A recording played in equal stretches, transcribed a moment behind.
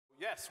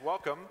Yes,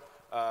 welcome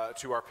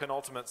to our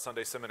penultimate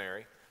Sunday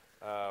Seminary.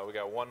 We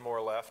got one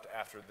more left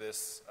after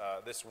this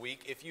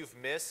week. If you've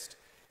missed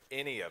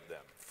any of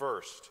them,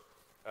 first,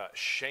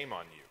 shame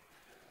on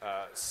you.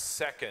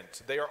 Second,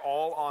 they are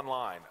all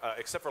online,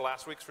 except for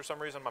last week's for some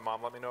reason. My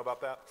mom let me know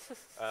about that.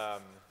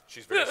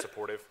 She's very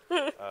supportive,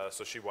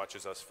 so she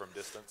watches us from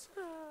distance.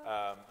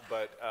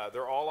 But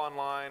they're all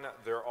online.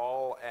 They're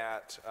all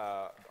at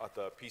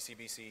the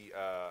PCBC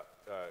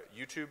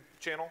YouTube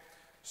channel.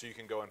 So you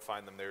can go and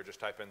find them there. Just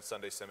type in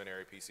Sunday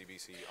Seminary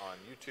PCBC on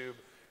YouTube,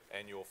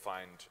 and you'll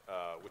find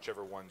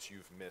whichever ones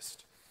you've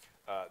missed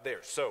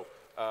there. So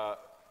do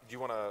you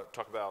want to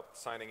talk about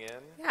signing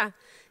in?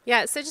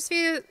 Yeah. So just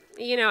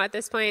at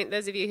this point,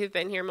 those of you who've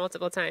been here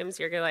multiple times,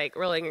 you're like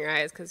rolling your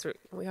eyes because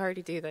we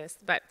already do this.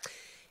 But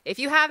if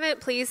you haven't,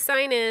 please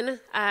sign in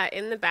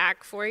the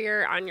back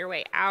foyer on your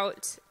way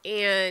out.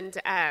 And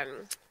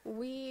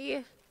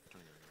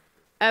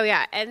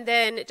and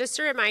then just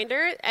a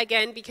reminder,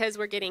 again, because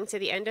we're getting to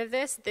the end of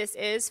this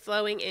is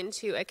flowing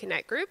into a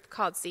Connect group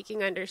called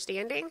Seeking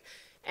Understanding.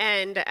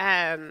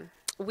 And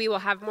we will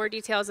have more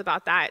details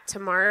about that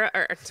tomorrow,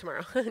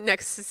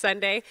 next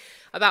Sunday,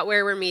 about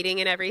where we're meeting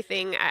and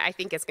everything. I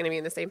think it's going to be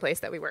in the same place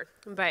that we were.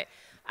 But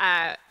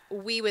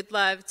we would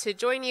love to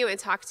join you and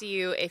talk to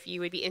you if you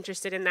would be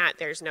interested in that.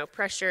 There's no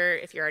pressure.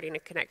 If you're already in a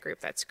Connect group,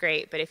 that's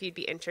great. But if you'd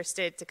be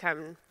interested to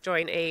come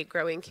join a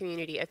growing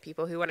community of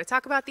people who want to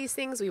talk about these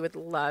things, we would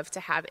love to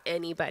have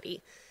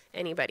anybody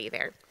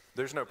there.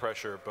 There's no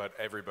pressure, but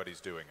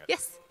everybody's doing it.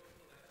 Yes.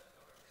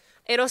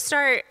 It'll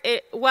start,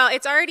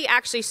 it's already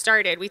actually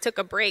started. We took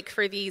a break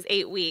for these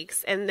 8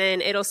 weeks, and then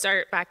it'll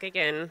start back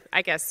again,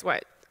 I guess,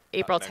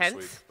 April 10th? Next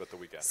week, but the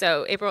weekend.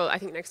 So I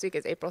think next week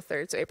is April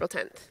 3rd, so April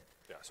 10th.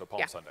 Yeah, so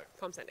Palm Sunday.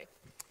 Palm Sunday.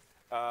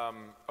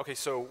 Okay,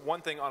 so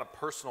one thing on a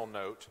personal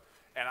note,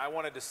 and I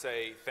wanted to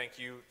say thank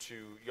you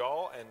to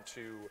y'all and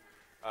to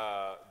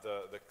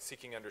the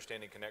Seeking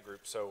Understanding Connect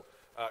group. So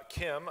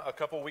Kim, a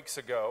couple weeks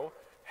ago,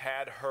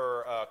 had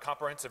her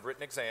comprehensive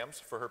written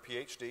exams for her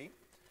PhD.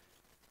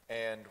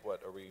 And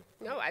what are we?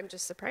 No, I'm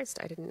just surprised.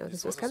 I didn't know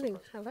this was coming.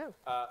 Hello.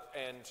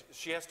 And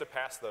she has to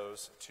pass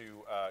those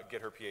to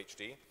get her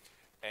PhD.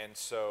 And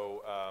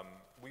so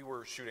we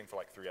were shooting for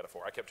like 3 out of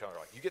 4. I kept telling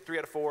her, you get 3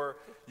 out of 4,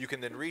 you can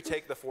then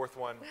retake the 4th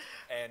one.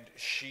 And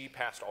she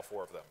passed all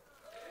 4 of them.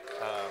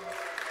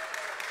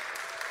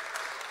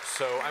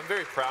 So I'm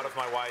very proud of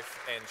my wife.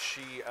 And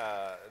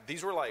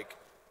these were like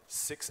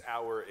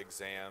 6-hour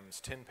exams,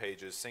 10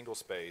 pages,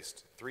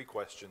 single-spaced, 3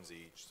 questions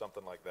each,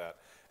 something like that.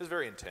 It was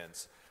very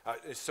intense.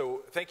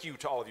 So thank you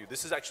to all of you.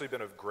 This has actually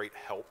been of great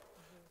help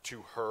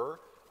to her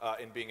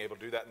in being able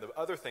to do that. And the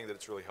other thing that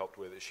it's really helped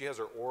with is she has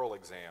her oral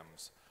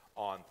exams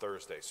on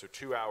Thursday. So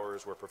 2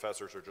 hours where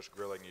professors are just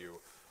grilling you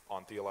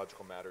on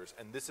theological matters.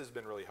 And this has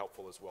been really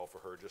helpful as well for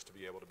her, just to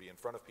be able to be in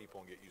front of people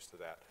and get used to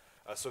that.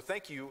 So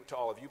thank you to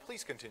all of you.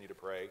 Please continue to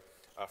pray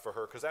for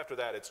her, because after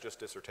that it's just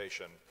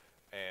dissertation.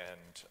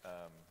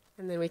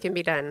 And then we can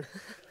be done.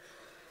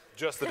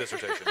 Just the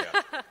dissertation,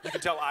 yeah. You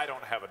can tell I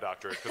don't have a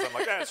doctorate because I'm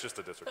like, it's just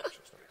a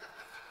dissertation study.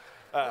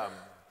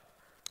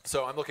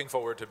 So I'm looking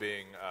forward to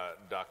being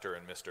Dr.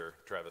 and Mr.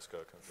 Travis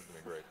Cook. It's going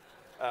to be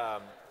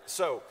great.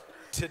 So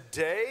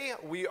today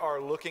we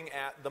are looking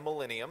at the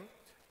millennium.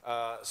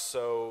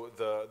 So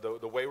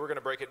the way we're going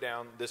to break it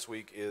down this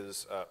week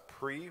is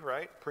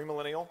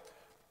premillennial,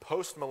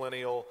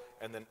 postmillennial,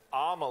 and then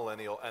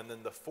amillennial. And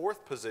then the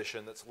 4th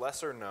position that's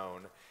lesser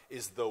known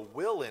is the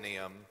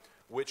willennium,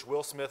 which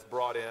Will Smith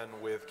brought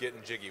in with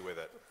getting jiggy with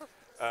it.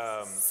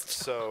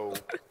 So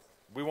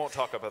we won't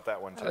talk about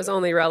that one today. That was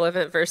only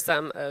relevant for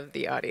some of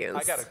the audience.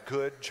 I got a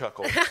good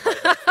chuckle.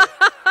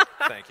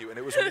 Thank you. And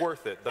it was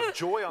worth it. The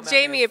joy on that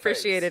Jamie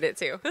appreciated it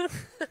too.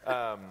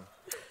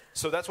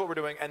 So that's what we're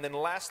doing. And then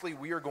lastly,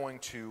 we're going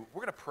to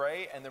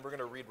pray, and then we're going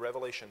to read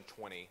Revelation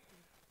 20,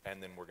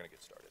 and then we're going to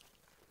get started.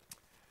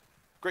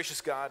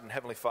 Gracious God and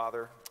Heavenly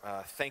Father,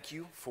 thank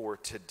you for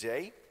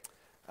today.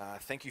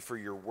 Thank you for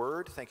your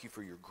word. Thank you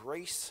for your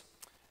grace.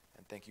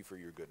 And thank you for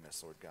your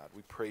goodness, Lord God.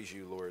 We praise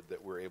you, Lord,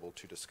 that we're able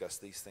to discuss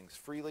these things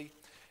freely,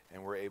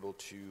 and we're able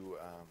to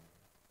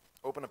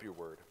open up your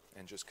word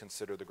and just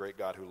consider the great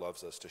God who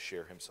loves us to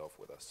share himself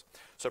with us.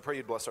 So I pray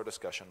you'd bless our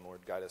discussion,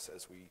 Lord. Guide us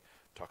as we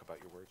talk about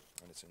your word.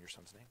 And it's in your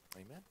son's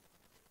name. Amen.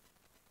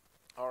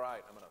 All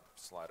right, I'm going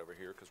to slide over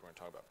here because we're going to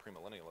talk about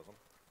premillennialism.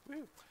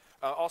 Woo.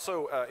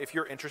 Also, if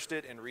you're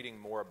interested in reading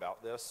more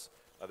about this,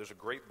 there's a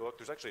great book.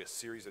 There's actually a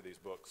series of these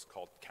books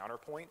called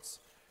Counterpoints,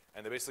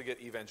 and they basically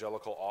get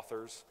evangelical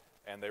authors,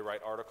 and they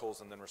write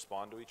articles and then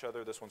respond to each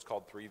other. This one's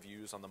called 3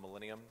 Views on the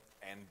Millennium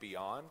and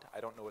Beyond.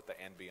 I don't know what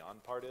the and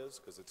beyond part is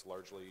because it's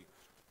largely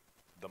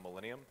the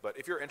millennium. But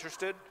if you're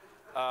interested,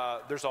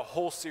 there's a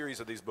whole series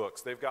of these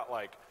books. They've got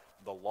like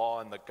the law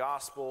and the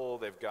gospel.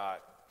 They've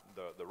got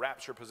the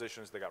rapture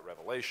positions. They got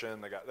Revelation.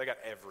 They got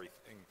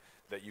everything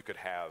that you could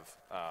have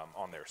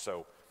on there.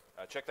 So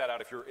check that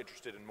out if you're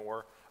interested in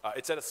more.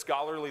 It's at a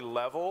scholarly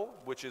level,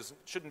 which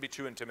shouldn't be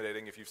too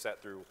intimidating if you've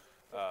sat through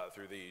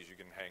these. You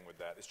can hang with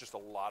that. It's just a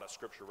lot of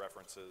scripture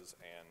references,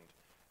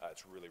 and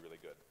it's really, really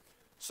good.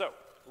 So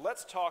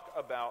let's talk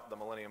about the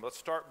millennium. Let's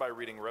start by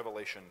reading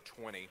Revelation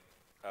 20,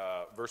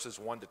 verses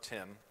 1 to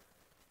 10.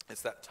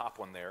 It's that top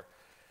one there.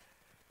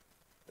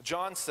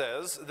 John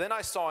says, "Then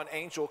I saw an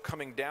angel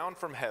coming down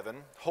from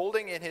heaven,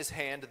 holding in his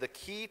hand the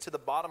key to the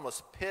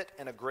bottomless pit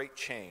and a great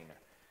chain.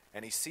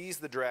 And he seized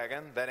the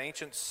dragon, that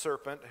ancient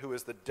serpent who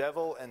is the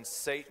devil and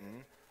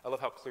Satan." I love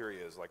how clear he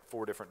is, like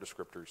 4 different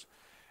descriptors.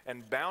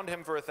 "And bound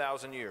him for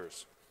 1,000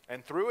 years,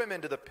 and threw him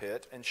into the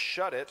pit, and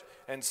shut it,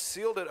 and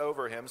sealed it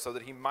over him, so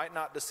that he might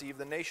not deceive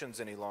the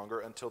nations any longer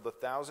until the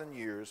 1,000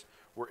 years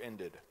were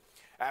ended.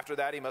 After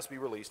that, he must be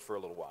released for a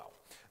little while.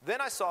 Then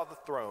I saw the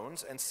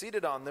thrones, and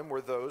seated on them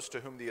were those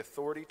to whom the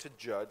authority to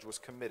judge was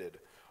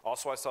committed.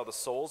 Also I saw the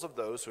souls of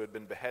those who had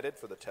been beheaded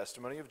for the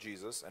testimony of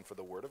Jesus and for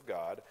the word of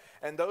God,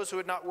 and those who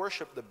had not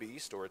worshipped the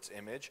beast or its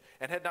image,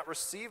 and had not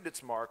received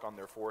its mark on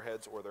their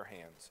foreheads or their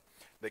hands.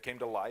 They came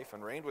to life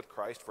and reigned with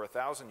Christ for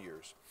 1,000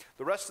 years.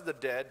 The rest of the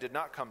dead did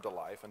not come to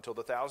life until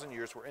the 1,000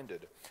 years were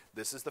ended.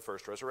 This is the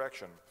first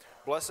resurrection.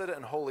 Blessed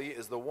and holy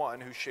is the one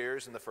who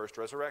shares in the first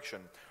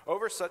resurrection.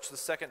 Over such the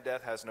second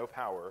death has no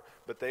power,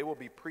 but they will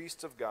be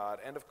priests of God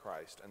and of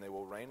Christ, and they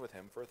will reign with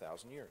him for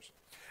 1,000 years.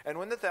 And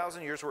when the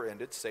 1,000 years were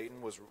ended,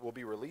 Satan will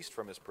be released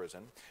from his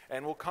prison,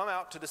 and will come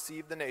out to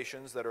deceive the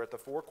nations that are at the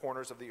 4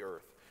 corners of the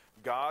earth,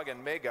 Gog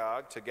and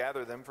Magog, to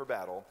gather them for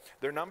battle.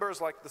 Their number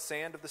is like the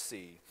sand of the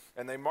sea.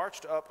 And they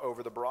marched up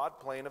over the broad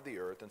plain of the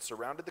earth and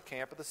surrounded the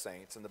camp of the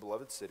saints in the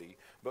beloved city.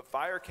 But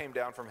fire came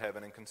down from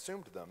heaven and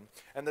consumed them.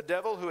 And the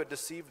devil who had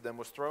deceived them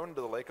was thrown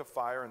into the lake of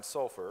fire and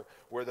sulfur,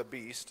 where the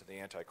beast, the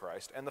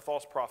Antichrist, and the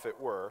false prophet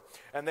were.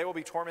 And they will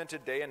be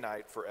tormented day and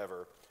night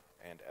forever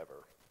and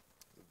ever."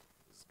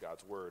 This is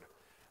God's word.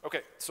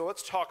 Okay, so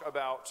let's talk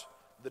about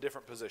the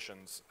different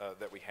positions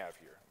that we have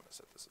here. I'm going to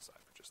set this aside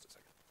for just a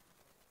second.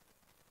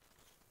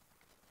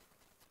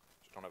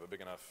 Don't have a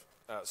big enough.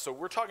 So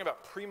we're talking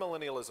about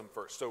premillennialism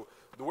first. So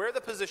where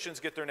the positions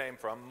get their name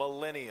from,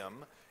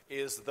 millennium,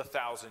 is the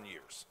 1,000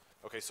 years.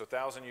 Okay, so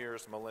 1,000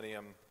 years,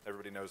 millennium,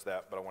 everybody knows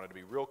that, but I wanted to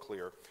be real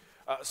clear.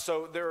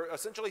 So there are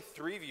essentially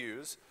 3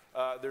 views.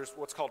 There's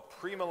what's called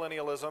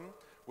premillennialism,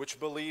 which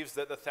believes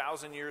that the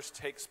 1,000 years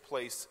takes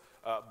place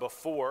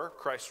before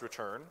Christ's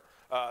return.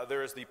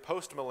 There is the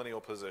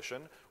postmillennial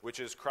position,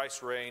 which is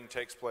Christ's reign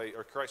takes place,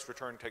 or Christ's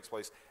return takes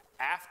place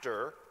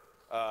after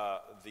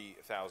the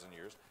 1,000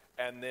 years.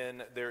 And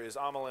then there is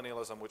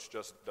amillennialism, which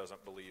just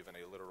doesn't believe in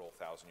a literal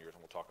 1,000 years,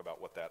 and we'll talk about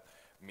what that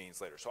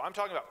means later. So I'm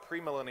talking about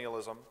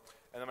premillennialism,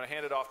 and I'm going to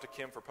hand it off to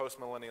Kim for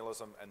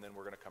postmillennialism, and then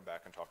we're going to come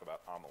back and talk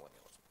about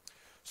amillennialism.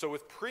 So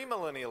with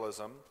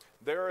premillennialism,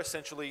 there are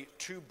essentially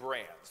 2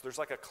 brands. There's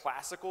like a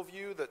classical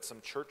view that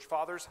some church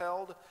fathers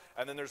held,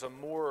 and then there's a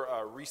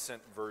more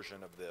recent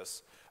version of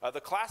this.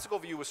 The classical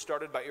view was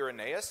started by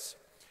Irenaeus,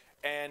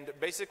 and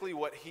basically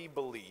what he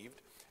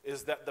believed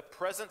is that the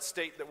present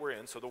state that we're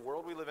in, so the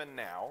world we live in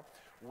now,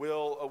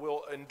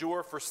 will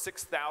endure for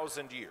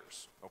 6,000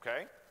 years,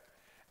 okay?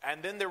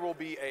 And then there will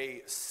be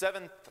a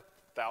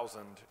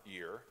 7,000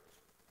 year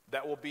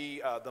that will be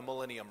the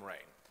millennium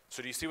reign.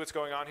 So do you see what's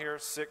going on here?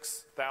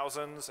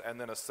 6,000s and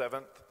then a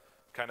 7th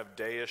kind of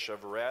day-ish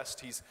of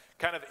rest. He's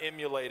kind of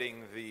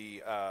emulating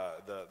the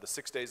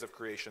 6 days of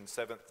creation,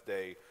 7th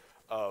day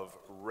of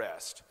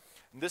rest.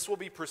 And this will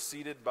be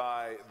preceded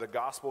by the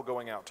gospel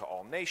going out to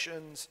all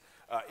nations.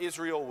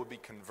 Israel will be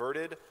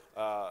converted,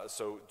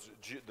 so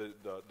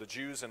the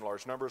Jews in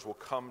large numbers will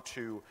come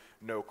to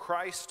know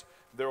Christ.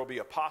 There will be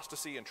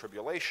apostasy and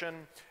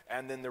tribulation,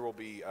 and then there will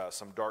be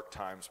some dark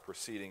times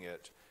preceding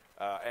it.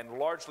 And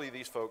largely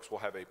these folks will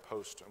have a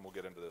and we'll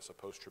get into this, a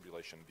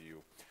post-tribulation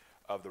view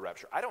of the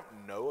rapture. I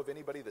don't know of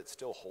anybody that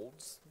still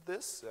holds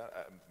this.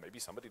 Maybe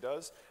somebody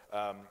does.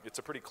 It's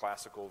a pretty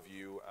classical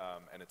view,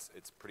 and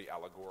it's pretty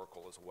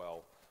allegorical as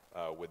well,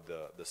 with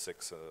the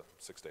 6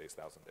 days,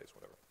 1,000 days,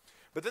 whatever.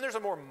 But then there's a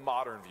more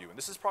modern view, and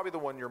this is probably the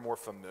one you're more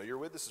familiar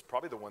with. This is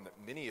probably the one that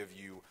many of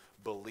you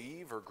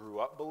believe or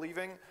grew up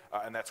believing,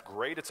 and that's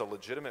great. It's a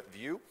legitimate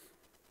view.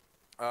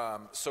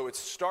 So it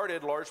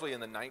started largely in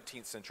the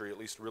 19th century, at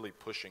least really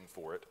pushing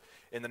for it,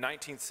 in the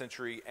 19th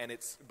century, and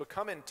it's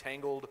become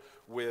entangled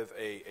with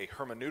a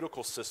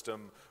hermeneutical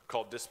system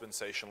called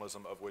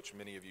dispensationalism, of which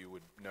many of you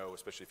would know,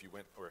 especially if you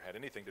went or had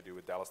anything to do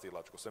with Dallas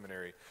Theological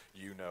Seminary,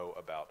 you know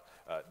about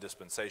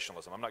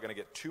dispensationalism. I'm not going to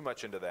get too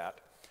much into that.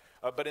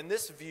 But in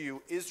this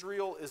view,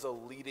 Israel is a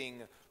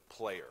leading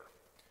player.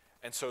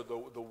 And so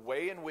the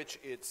way in which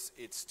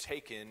it's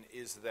taken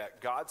is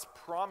that God's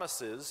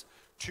promises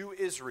to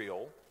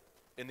Israel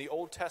in the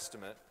Old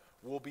Testament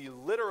will be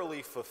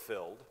literally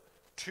fulfilled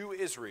to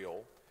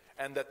Israel,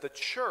 and that the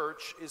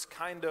church is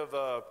kind of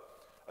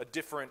a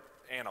different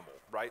animal,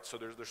 right? So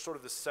there's sort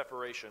of this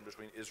separation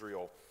between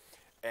Israel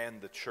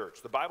and the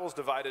church. The Bible is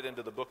divided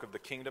into the book of the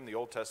kingdom, the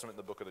Old Testament, and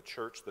the book of the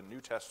church, the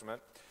New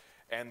Testament.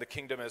 And the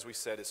kingdom, as we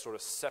said, is sort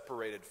of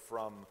separated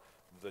from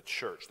the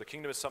church. The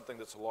kingdom is something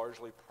that's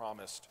largely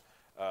promised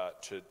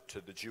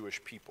to the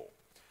Jewish people.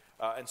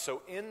 And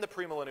so in the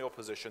premillennial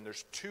position,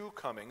 there's 2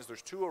 comings,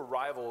 there's 2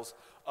 arrivals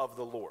of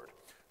the Lord.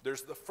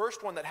 There's the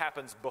first one that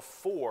happens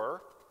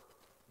before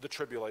the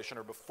tribulation,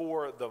 or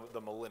before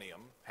the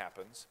millennium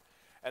happens.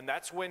 And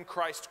that's when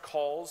Christ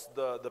calls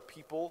the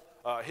people,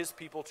 his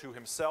people, to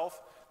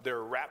himself.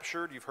 They're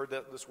raptured. You've heard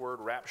this word,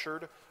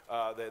 raptured.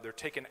 They're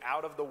taken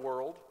out of the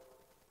world,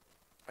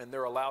 and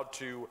they're allowed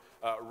to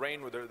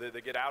reign with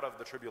they get out of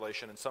the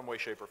tribulation in some way,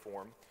 shape, or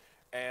form.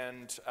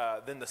 And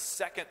then the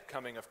second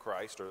coming of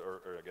Christ,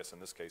 or I guess in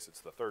this case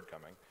it's the third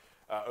coming,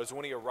 is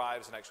when he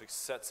arrives and actually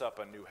sets up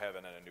a new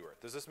heaven and a new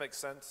earth. Does this make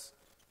sense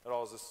at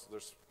all? Is this,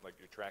 there's like,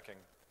 you're tracking?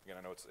 Again,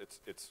 I know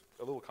it's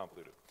a little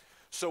convoluted.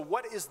 So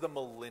what is the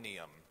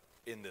millennium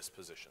in this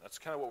position? That's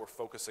kind of what we're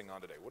focusing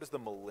on today. What is the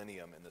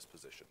millennium in this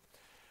position?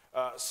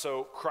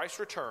 So Christ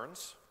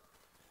returns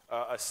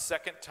a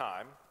second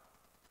time.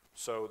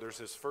 So there's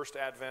his first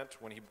advent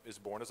when he is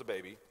born as a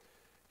baby.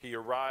 He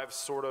arrives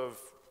sort of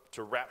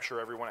to rapture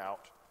everyone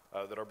out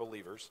that are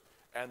believers.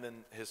 And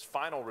then his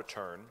final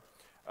return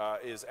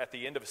is at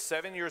the end of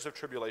 7 years of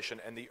tribulation,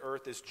 and the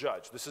earth is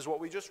judged. This is what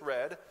we just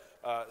read.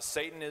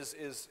 Satan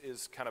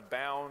is kind of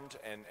bound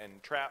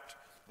and trapped.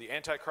 The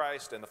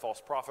Antichrist and the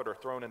false prophet are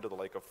thrown into the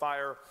lake of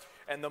fire.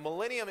 And the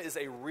millennium is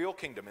a real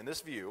kingdom. In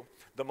this view,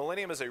 the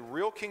millennium is a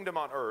real kingdom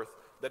on earth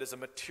that is a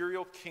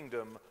material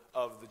kingdom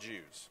of the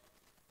Jews.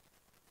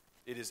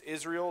 It is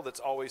Israel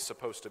that's always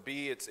supposed to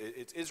be. It's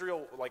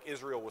Israel like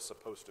Israel was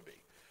supposed to be.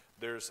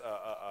 There's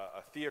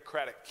a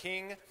theocratic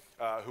king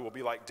who will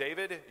be like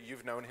David.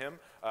 You've known him.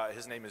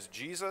 His name is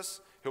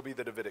Jesus. He'll be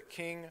the Davidic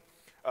king.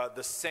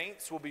 The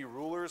saints will be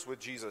rulers with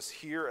Jesus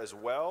here as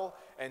well,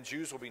 and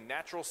Jews will be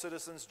natural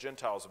citizens,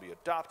 Gentiles will be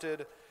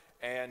adopted,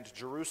 and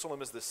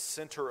Jerusalem is the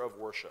center of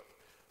worship.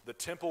 The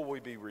temple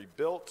will be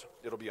rebuilt,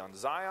 it'll be on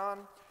Zion,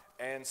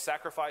 and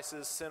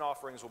sacrifices, sin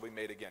offerings will be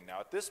made again. Now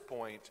at this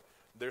point,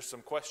 there's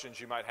some questions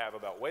you might have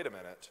about, wait a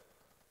minute,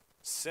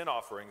 sin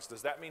offerings,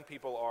 does that mean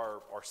people are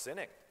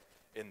sinning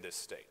in this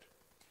state?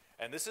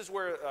 And this is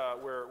where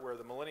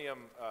the millennium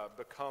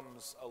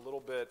becomes a little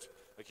bit,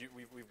 like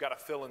we've got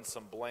to fill in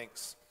some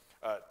blanks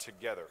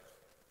together.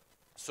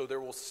 So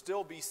there will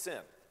still be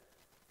sin,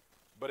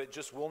 but it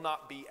just will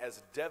not be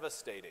as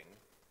devastating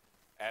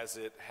as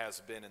it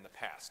has been in the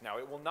past. Now,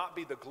 it will not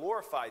be the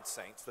glorified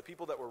saints, the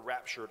people that were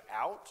raptured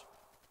out,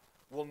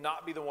 will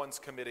not be the ones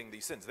committing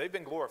these sins. They've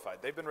been glorified,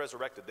 they've been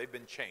resurrected, they've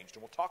been changed,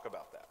 and we'll talk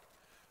about that.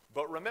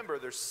 But remember,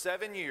 there's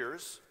 7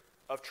 years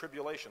of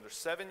tribulation. There's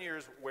 7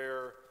 years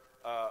where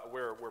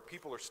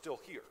people are still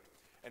here.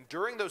 And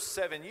during those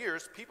 7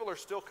 years, people are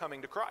still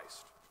coming to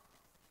Christ.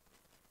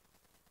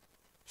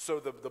 So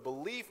the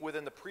belief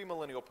within the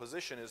premillennial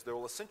position is there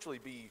will essentially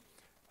be,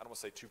 I don't want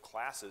to say two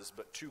classes,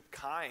 but two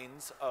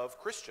kinds of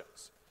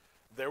Christians.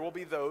 There will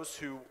be those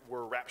who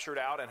were raptured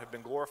out and have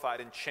been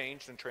glorified and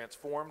changed and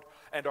transformed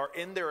and are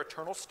in their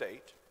eternal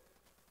state,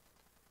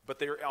 but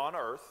they're on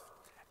earth.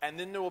 And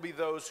then there will be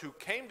those who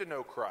came to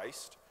know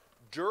Christ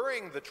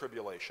during the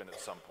tribulation at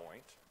some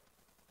point,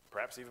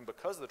 perhaps even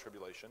because of the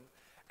tribulation,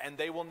 and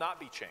they will not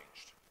be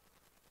changed.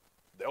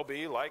 They'll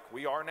be like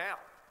we are now.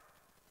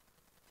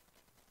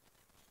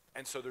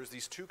 And so there's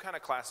these two kind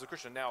of classes of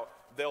Christian. Now,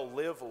 they'll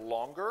live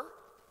longer.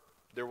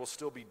 There will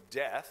still be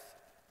death,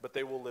 but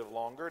they will live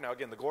longer. Now,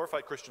 again, the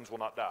glorified Christians will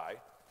not die,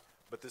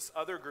 but this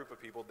other group of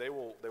people, they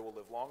will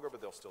live longer,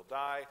 but they'll still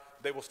die.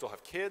 They will still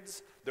have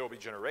kids. There will be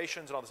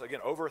generations and all this.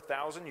 Again, over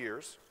 1,000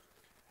 years.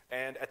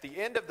 And at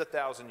the end of the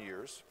 1,000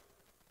 years,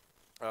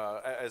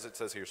 as it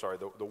says here,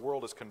 the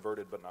world is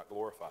converted but not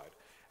glorified.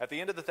 At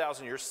the end of the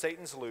 1,000 years,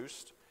 Satan's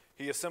loosed.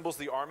 He assembles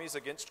the armies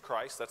against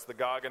Christ. That's the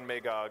Gog and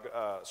Magog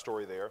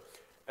story there.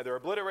 And they're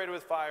obliterated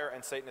with fire,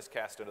 and Satan is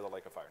cast into the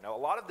lake of fire. Now, a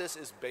lot of this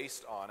is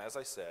based on, as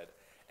I said,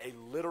 a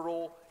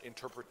literal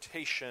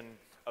interpretation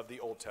of the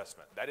Old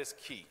Testament. That is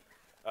key.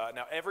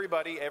 Now,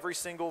 every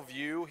single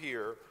view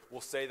here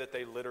will say that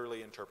they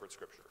literally interpret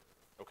Scripture,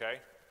 okay?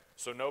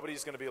 So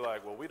nobody's going to be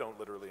like, well, we don't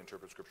literally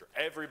interpret Scripture.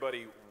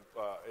 Everybody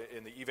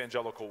in the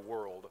evangelical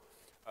world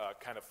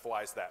kind of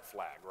flies that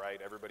flag,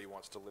 right? Everybody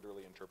wants to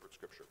literally interpret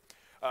Scripture.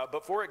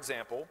 But for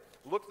example,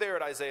 look there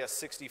at Isaiah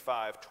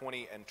 65,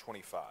 20 and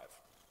 25.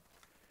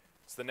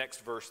 It's the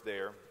next verse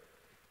there.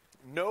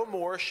 No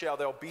more shall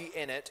there be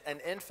in it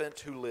an infant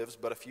who lives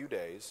but a few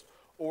days,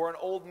 or an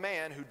old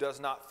man who does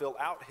not fill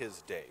out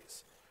his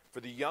days.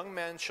 For the young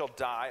man shall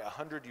die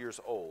 100 years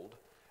old,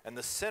 and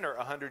the sinner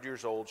 100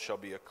 years old shall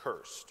be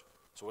accursed.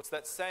 So what's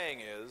that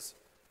saying is,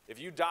 if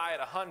you die at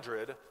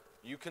 100,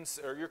 you're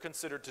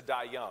considered to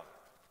die young.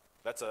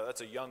 That's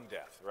a young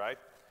death, right?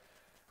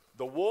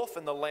 The wolf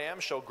and the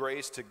lamb shall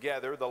graze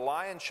together. The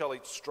lion shall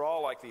eat straw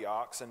like the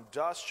ox, and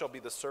dust shall be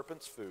the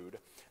serpent's food.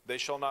 They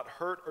shall not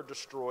hurt or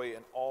destroy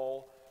in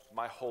all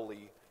my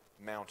holy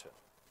mountain.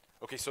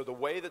 Okay, so the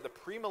way that the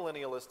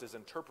premillennialist is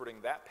interpreting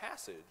that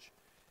passage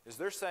is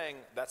they're saying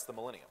that's the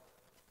millennium.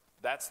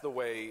 That's the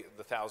way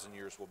the 1,000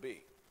 years will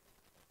be.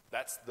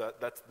 That's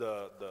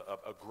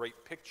a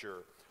great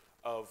picture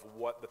of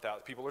what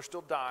people are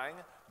still dying,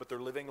 but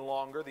they're living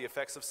longer. The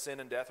effects of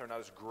sin and death are not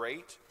as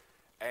great,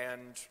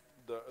 and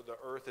the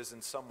earth is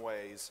in some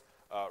ways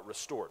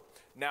restored.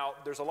 Now,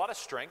 there's a lot of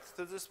strength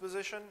to this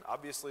position.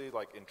 Obviously,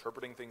 like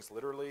interpreting things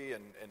literally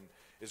and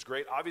is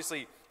great.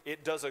 Obviously,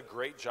 it does a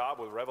great job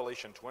with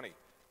Revelation 20.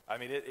 I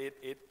mean,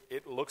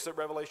 it looks at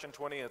Revelation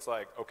 20 and it's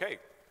like, okay, it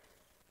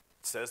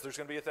says there's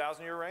going to be a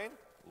 1,000-year reign,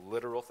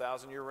 literal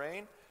 1,000-year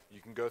reign. You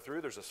can go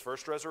through, there's this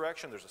first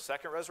resurrection, there's a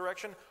second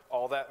resurrection.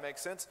 All that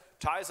makes sense.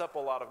 Ties up a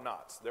lot of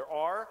knots. There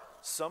are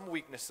some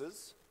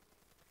weaknesses.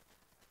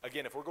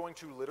 Again, if we're going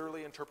to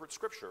literally interpret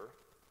Scripture,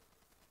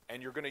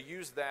 and you're going to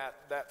use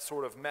that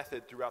sort of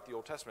method throughout the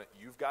Old Testament,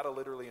 you've got to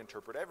literally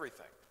interpret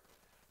everything.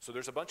 So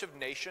there's a bunch of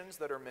nations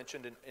that are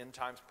mentioned in end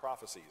times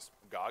prophecies.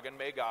 Gog and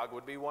Magog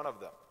would be one of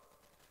them.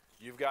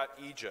 You've got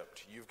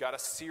Egypt, you've got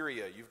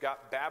Assyria, you've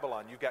got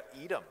Babylon, you've got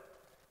Edom,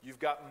 you've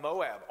got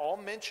Moab, all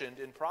mentioned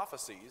in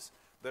prophecies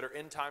that are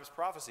end times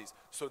prophecies.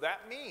 So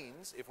that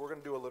means, if we're going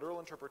to do a literal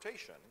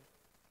interpretation,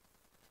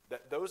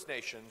 that those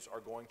nations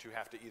are going to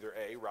have to either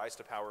A, rise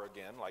to power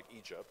again, like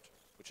Egypt,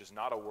 which is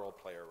not a world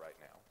player right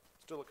now.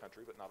 Still a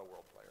country, but not a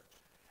world player.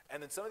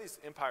 And then some of these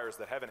empires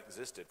that haven't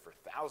existed for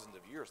thousands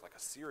of years, like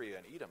Assyria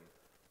and Edom,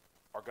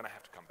 are going to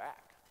have to come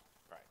back,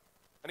 right?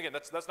 And again,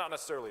 that's not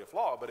necessarily a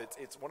flaw, but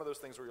it's one of those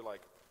things where you're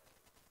like,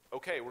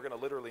 okay, we're going to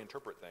literally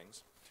interpret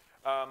things.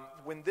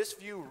 When this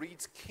view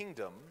reads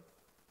kingdom,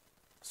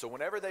 so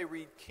whenever they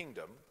read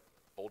kingdom,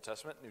 Old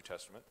Testament, New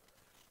Testament,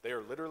 they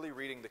are literally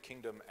reading the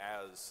kingdom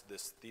as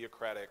this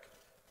theocratic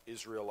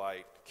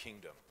Israelite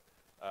kingdom.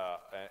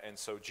 And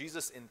so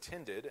Jesus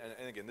intended,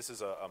 and again, this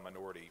is a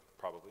minority,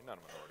 probably not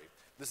a minority,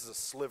 this is a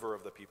sliver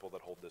of the people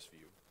that hold this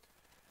view.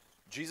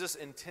 Jesus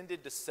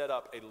intended to set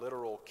up a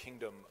literal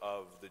kingdom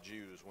of the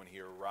Jews when he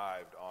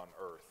arrived on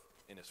earth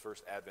in his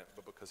first advent,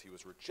 but because he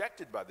was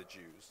rejected by the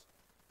Jews,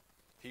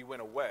 he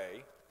went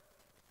away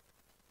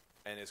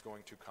and is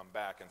going to come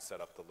back and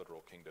set up the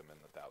literal kingdom in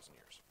the 1,000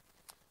 years.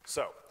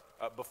 So,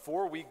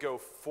 before we go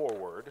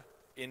forward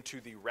into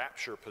the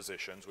rapture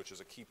positions, which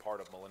is a key part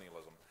of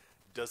millennialism,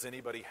 does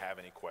anybody have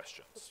any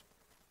questions?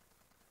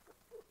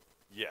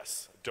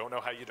 Yes. Don't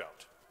know how you don't.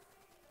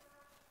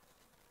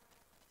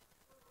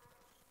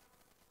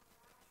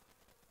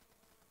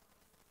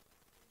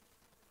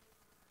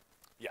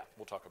 Yeah,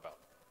 we'll talk about.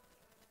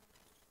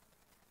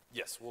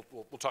 Yes,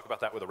 we'll talk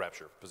about that with the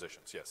rapture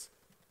positions. Yes,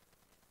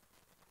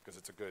 because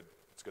it's a good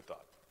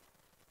thought.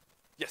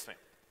 Yes, ma'am.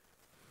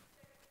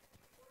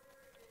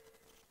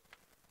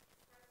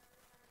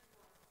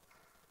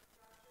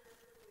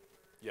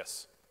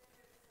 Yes.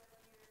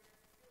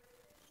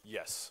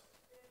 Yes.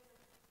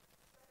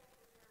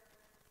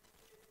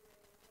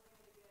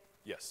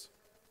 Yes.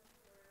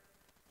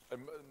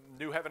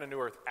 New heaven and new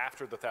earth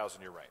after the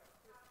 1,000-year reign.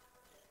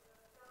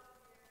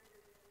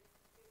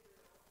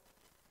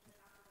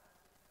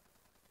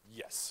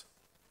 Yes.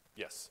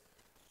 Yes.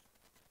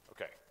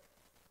 Okay. All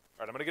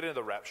right, I'm going to get into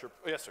the rapture.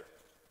 Oh, yes, sir.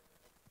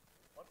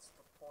 What's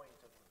the point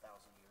of the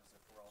 1,000 years if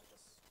we're all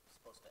just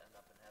supposed to end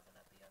up in heaven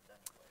at the end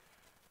anyway?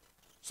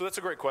 So that's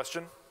a great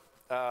question.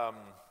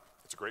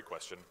 It's a great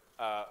question.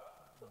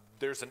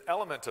 There's an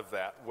element of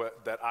that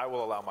that I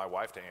will allow my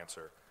wife to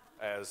answer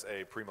as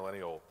a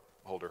premillennial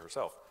holder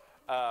herself.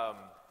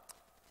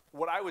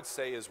 What I would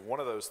say is one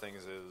of those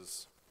things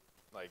is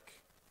like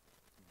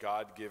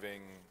God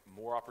giving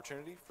more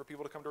opportunity for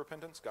people to come to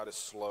repentance. God is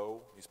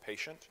slow, he's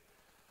patient.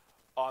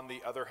 On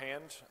the other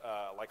hand,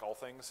 like all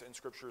things in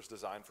Scripture is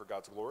designed for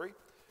God's glory.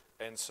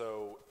 And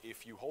so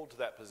if you hold to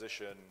that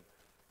position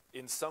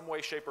in some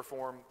way, shape, or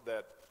form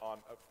that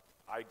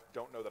I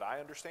don't know that I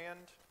understand,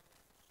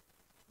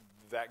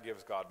 that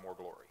gives God more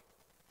glory.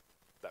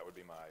 That would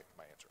be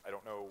my answer. I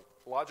don't know.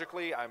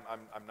 Logically, I'm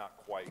not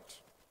quite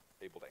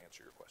able to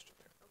answer your question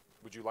there.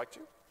 Would you like to?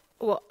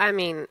 Well, I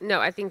mean, no,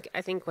 I think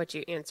what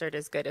you answered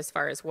is good as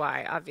far as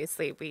why.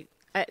 Obviously,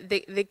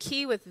 the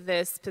key with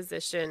this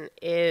position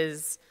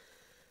is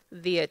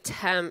the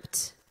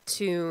attempt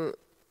to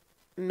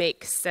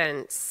make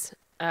sense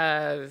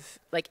of,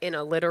 like in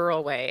a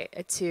literal way,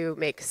 to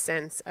make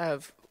sense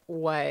of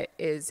what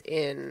is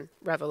in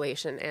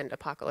Revelation and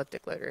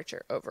apocalyptic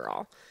literature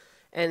overall.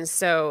 And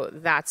so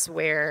that's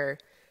where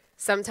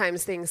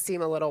sometimes things seem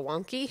a little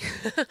wonky,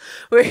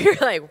 where you're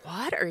like,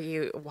 why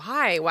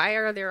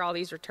are there all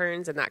these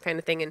returns and that kind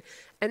of thing?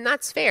 And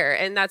that's fair.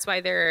 And that's why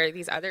there are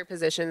these other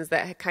positions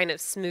that kind of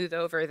smooth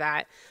over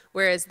that.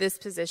 Whereas this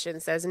position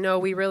says, no,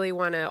 we really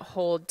want to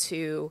hold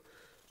to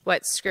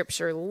what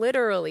Scripture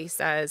literally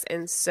says.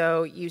 And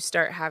so you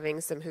start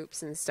having some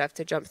hoops and stuff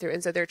to jump through.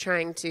 And so they're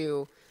trying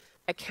to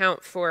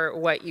account for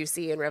what you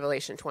see in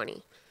Revelation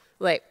 20.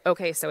 Like,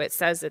 okay, so it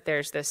says that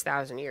there's this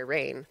 1,000-year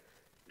reign.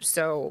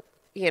 So,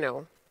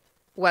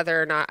 whether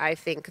or not I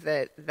think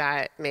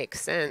that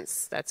makes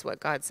sense, that's what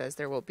God says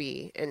there will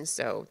be. And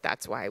so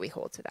that's why we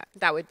hold to that.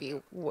 That would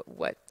be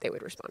what they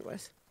would respond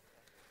with.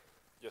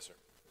 Yes, sir.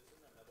 Isn't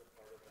another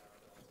part of that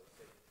also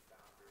Satan's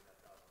bound during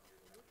that 1,000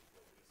 years and will be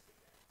released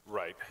again?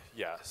 Right,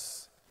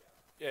 yes.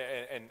 Yeah,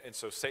 and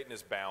so Satan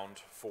is bound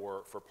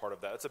for part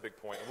of that. That's a big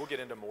point. And we'll get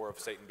into more of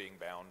Satan being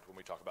bound when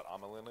we talk about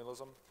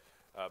amillennialism,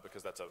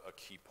 because that's a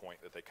key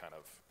point that the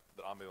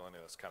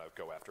amillennialists kind of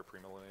go after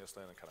premillennialists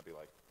then and kind of be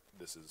like,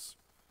 this is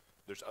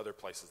there's other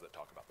places that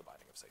talk about the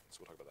binding of Satan. So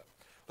we'll talk about that.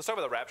 Let's talk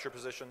about the rapture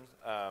position.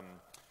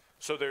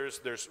 So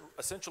there's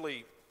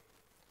essentially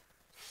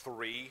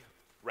 3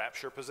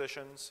 rapture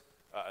positions.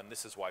 And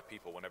this is why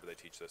people, whenever they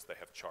teach this, they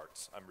have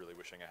charts. I'm really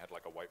wishing I had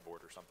like a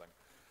whiteboard or something.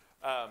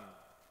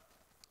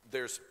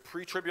 There's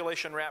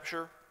pre-tribulation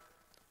rapture,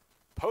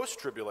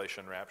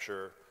 post-tribulation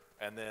rapture,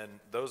 and then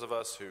those of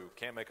us who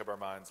can't make up our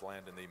minds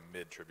land in the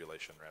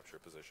mid-tribulation rapture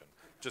position.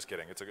 Just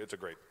kidding. It's a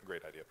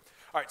great idea.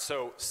 All right,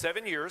 so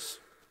 7 years.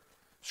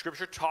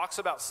 Scripture talks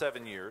about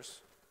 7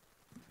 years.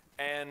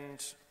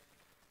 And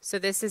So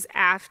this is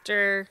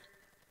after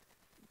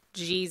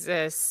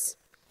Jesus,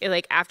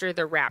 like after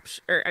the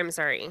rapture. Or, I'm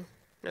sorry.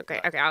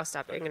 Okay, I'll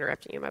stop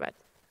interrupting you. My bad.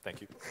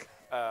 thank you.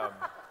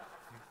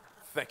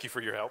 Thank you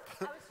for your help.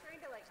 I was trying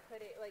to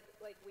put it like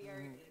we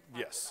already.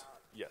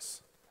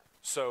 Yes.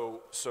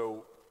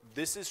 So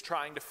this is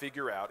trying to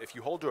figure out, if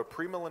you hold to a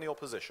premillennial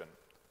position,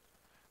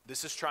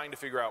 this is trying to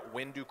figure out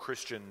when do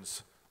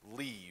Christians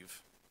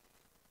leave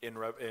in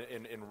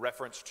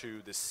reference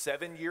to this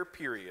 7-year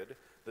period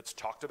that's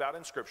talked about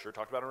in Scripture,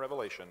 talked about in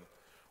Revelation,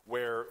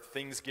 where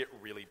things get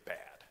really bad.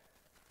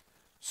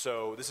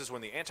 So this is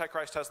when the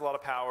Antichrist has a lot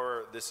of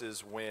power. This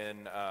is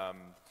when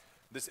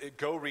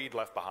go read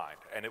Left Behind,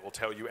 and it will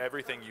tell you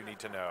everything you need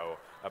to know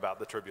about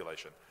the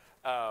tribulation.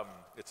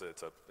 It's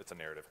a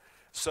narrative.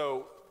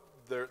 So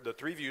the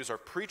 3 views are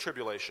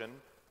pre-tribulation.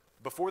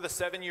 Before the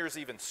 7 years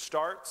even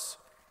starts,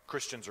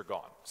 Christians are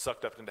gone,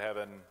 sucked up into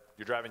heaven.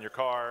 You're driving your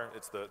car.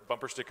 It's the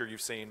bumper sticker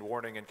you've seen,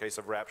 warning in case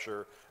of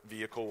rapture,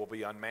 vehicle will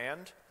be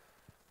unmanned.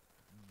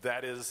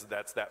 That's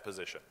that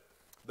position.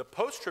 The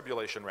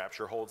post-tribulation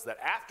rapture holds that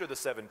after the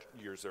 7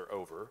 years are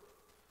over,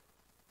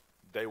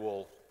 they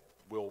will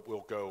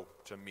go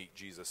to meet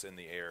Jesus in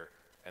the air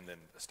and then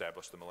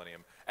establish the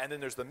millennium. And then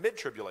there's the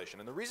mid-tribulation.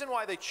 And the reason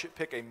why they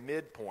pick a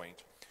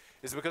midpoint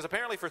is because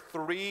apparently for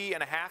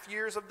 3.5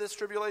 years of this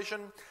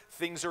tribulation,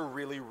 things are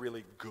really,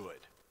 really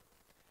good.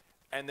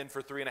 And then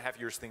for 3.5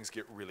 years, things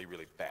get really,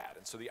 really bad.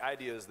 And so the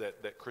idea is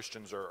that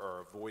Christians are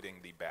avoiding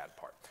the bad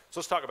part.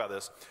 So let's talk about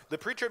this. The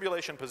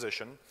pre-tribulation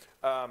position,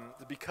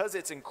 because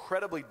it's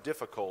incredibly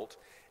difficult,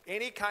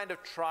 any kind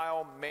of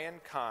trial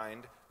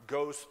mankind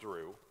goes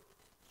through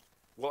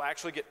will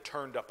actually get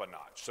turned up a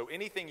notch. So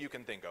anything you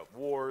can think of,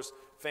 wars,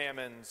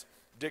 famines,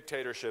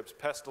 dictatorships,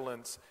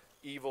 pestilence,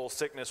 evil,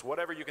 sickness,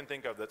 whatever you can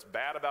think of that's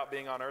bad about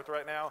being on earth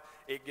right now,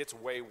 it gets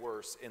way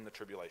worse in the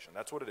tribulation.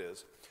 That's what it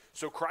is.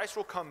 So Christ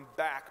will come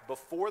back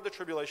before the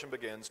tribulation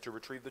begins to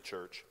retrieve the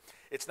church.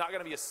 It's not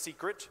going to be a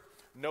secret.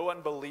 No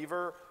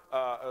unbeliever,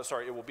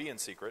 it will be in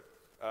secret.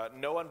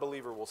 No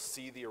unbeliever will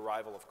see the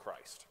arrival of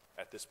Christ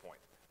at this point.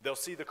 They'll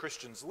see the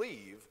Christians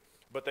leave,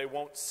 but they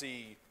won't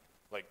see,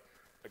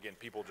 again,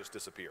 people just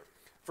disappear.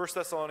 1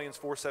 Thessalonians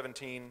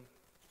 4:17,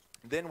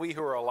 then we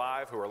who are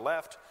alive, who are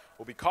left,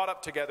 will be caught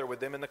up together with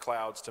them in the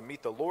clouds to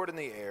meet the Lord in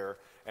the air,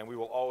 and we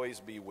will always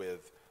be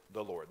with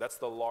the Lord. That's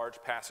the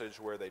large passage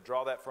where they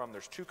draw that from.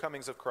 There's 2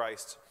 comings of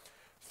Christ,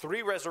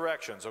 3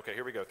 resurrections. Okay,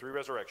 here we go. 3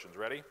 resurrections.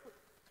 Ready?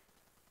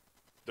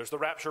 There's the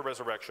rapture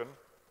resurrection.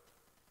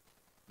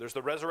 There's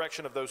the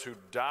resurrection of those who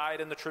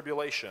died in the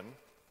tribulation.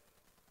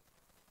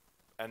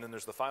 And then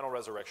there's the final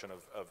resurrection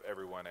of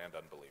everyone and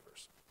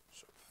unbelievers.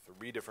 So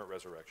 3 different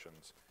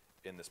resurrections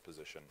in this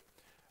position.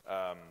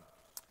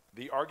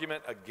 The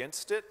argument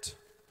against it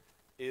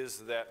is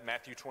that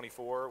Matthew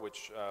 24,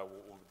 which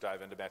we'll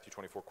dive into Matthew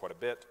 24 quite a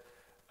bit,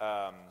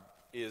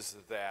 is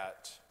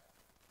that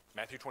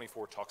Matthew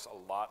 24 talks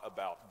a lot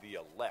about the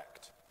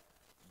elect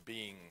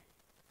being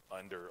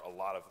under a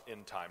lot of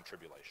end-time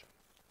tribulation.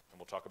 And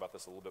we'll talk about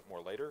this a little bit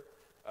more later.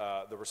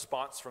 The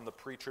response from the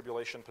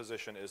pre-tribulation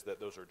position is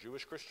that those are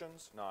Jewish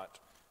Christians, not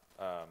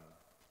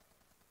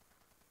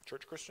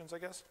church Christians, I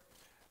guess.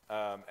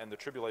 And the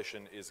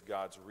tribulation is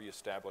God's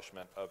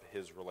reestablishment of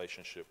his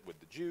relationship with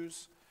the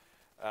Jews.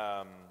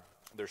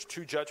 There's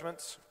 2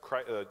 judgments.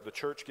 The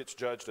church gets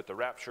judged at the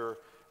rapture,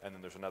 and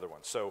then there's another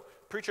one. So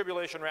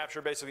pre-tribulation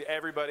rapture, basically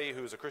everybody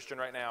who's a Christian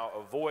right now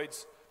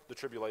avoids the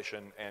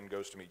tribulation and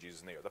goes to meet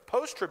Jesus in the air. The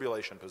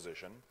post-tribulation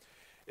position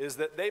is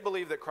that they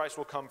believe that Christ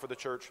will come for the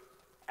church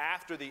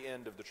after the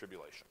end of the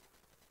tribulation.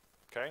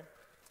 Okay?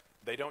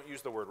 They don't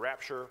use the word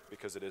rapture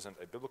because it isn't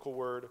a biblical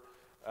word.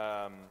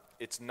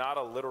 It's not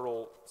a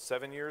literal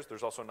 7 years.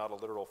 There's also not a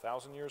literal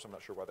 1,000 years. I'm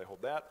not sure why they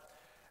hold that.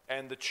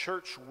 And the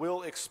church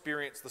will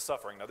experience the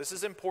suffering. Now, this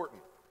is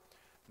important.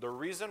 The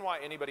reason why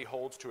anybody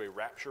holds to a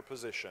rapture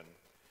position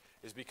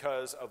is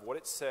because of what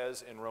it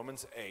says in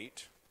Romans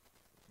 8,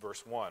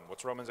 verse 1.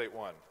 What's Romans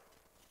 8:1?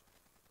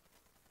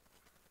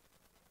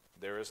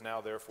 There is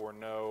now, therefore,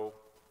 no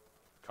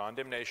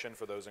condemnation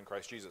for those in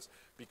Christ Jesus.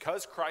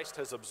 Because Christ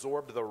has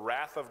absorbed the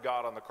wrath of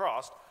God on the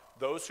cross,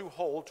 those who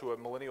hold to a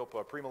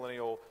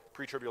premillennial,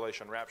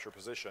 pre-tribulation rapture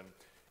position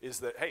is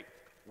that, hey,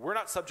 we're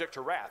not subject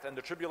to wrath, and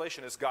the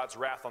tribulation is God's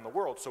wrath on the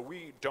world, so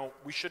we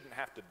shouldn't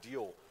have to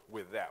deal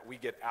with that. We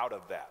get out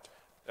of that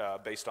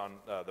based on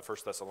the 1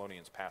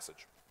 Thessalonians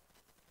passage.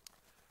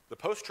 The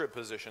post-trib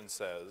position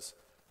says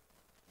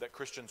that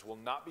Christians will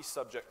not be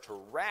subject to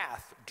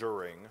wrath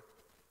during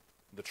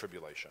the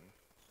tribulation,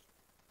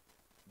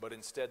 but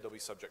instead they'll be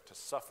subject to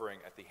suffering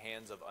at the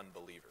hands of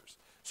unbelievers.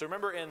 So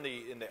remember in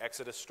the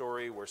Exodus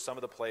story where some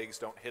of the plagues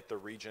don't hit the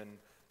region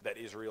that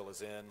Israel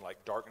is in,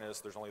 like darkness,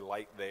 there's only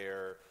light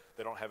there,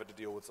 they don't have it to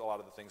deal with a lot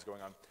of the things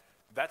going on.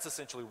 That's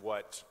essentially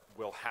what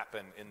will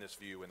happen in this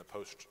view in the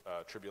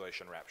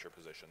post-tribulation rapture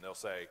position. They'll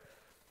say,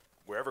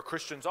 wherever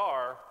Christians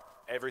are,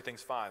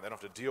 everything's fine. They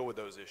don't have to deal with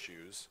those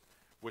issues,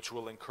 which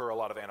will incur a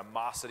lot of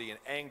animosity and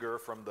anger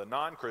from the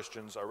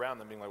non-Christians around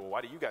them, being like, well,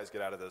 why do you guys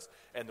get out of this?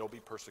 And there'll be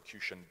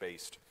persecution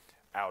based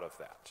out of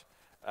that.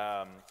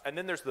 And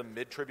then there's the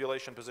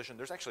mid-tribulation position.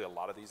 There's actually a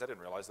lot of these. I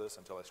didn't realize this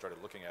until I started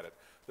looking at it.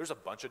 There's a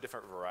bunch of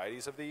different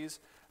varieties of these,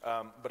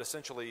 but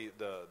essentially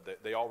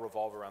they all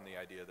revolve around the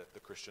idea that the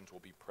Christians will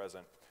be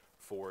present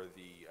for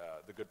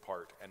the good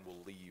part and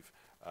will leave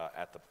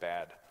at the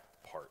bad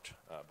part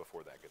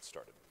before that gets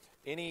started.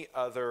 Any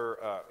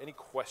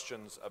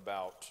questions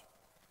about?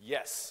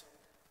 Yes.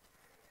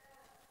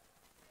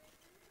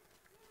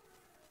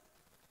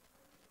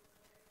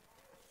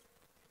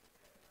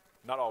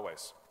 Not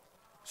always.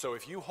 So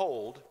if you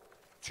hold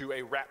to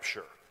a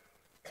rapture,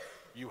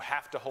 you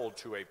have to hold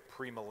to a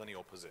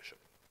premillennial position.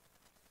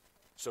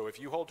 So if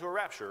you hold to a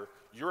rapture,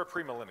 you're a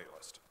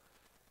premillennialist.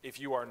 If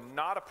you are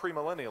not a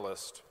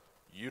premillennialist,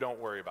 you don't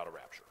worry about a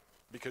rapture,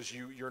 because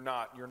you're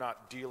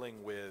not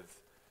dealing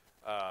with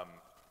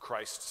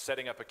Christ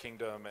setting up a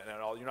kingdom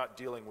and all. You're not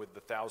dealing with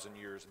the 1,000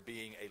 years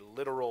being a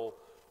literal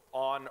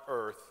on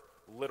earth,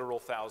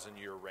 literal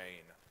 1,000-year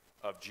reign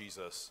of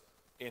Jesus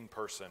in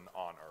person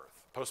on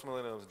earth.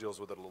 Postmillennialism deals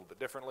with it a little bit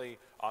differently.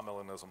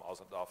 Amillennialism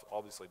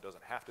obviously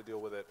doesn't have to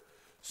deal with it.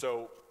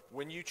 So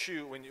when you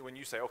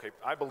say, okay,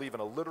 I believe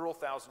in a literal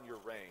 1,000-year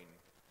reign,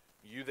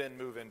 you then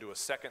move into a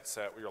second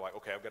set where you're like,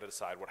 okay, I've got to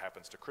decide what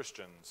happens to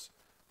Christians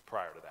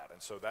prior to that.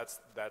 And so that's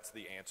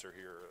the answer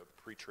here: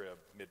 pre-trib,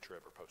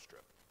 mid-trib, or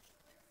post-trib.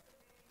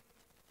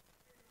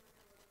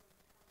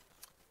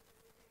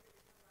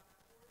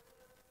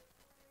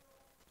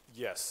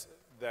 Yes,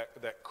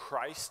 that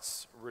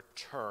Christ's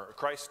return,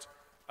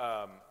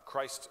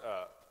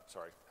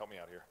 sorry, help me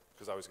out here,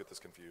 because I always get this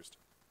confused.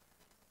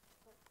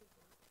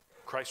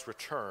 Christ's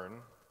return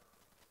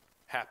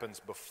happens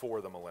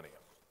before the millennium.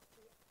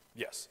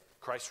 Yes,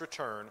 Christ's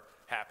return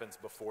happens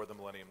before the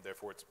millennium,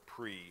 therefore it's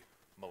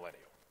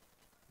pre-millennial.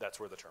 That's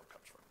where the term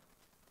comes from.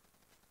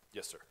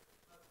 Yes, sir.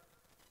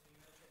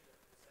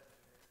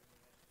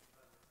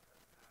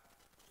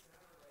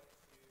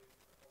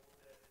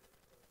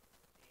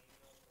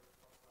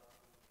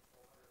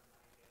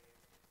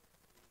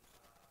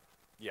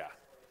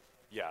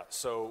 Yeah.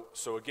 So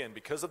again,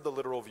 because of the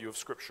literal view of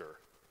Scripture,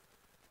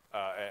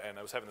 and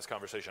I was having this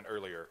conversation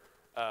earlier,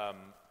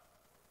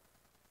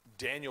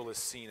 Daniel is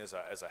seen as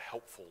a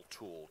helpful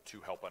tool to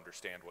help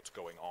understand what's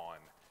going on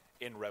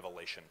in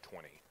Revelation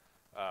 20,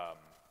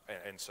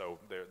 and so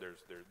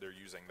they're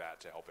using that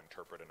to help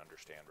interpret and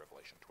understand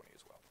Revelation 20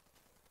 as well.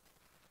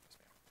 Yes,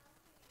 ma'am.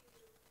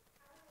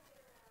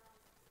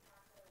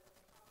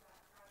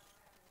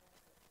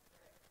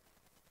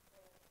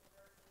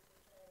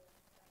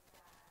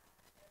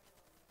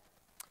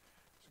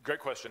 Great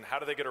question. How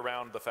do they get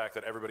around the fact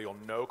that everybody will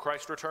know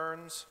Christ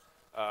returns?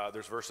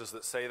 There's verses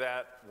that say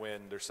that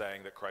when they're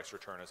saying that Christ's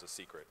return is a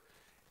secret.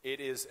 It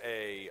is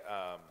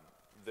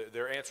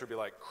their answer would be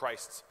like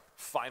Christ's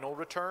final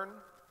return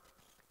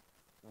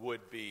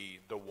would be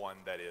the one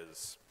that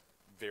is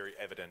very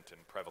evident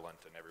and prevalent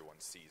and everyone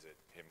sees it,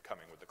 him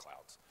coming with the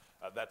clouds.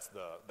 That's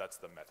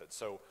the method.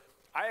 So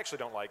I actually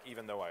don't like,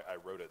 even though I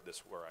wrote it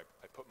this where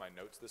I put my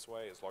notes this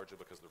way, is largely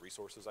because of the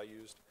resources I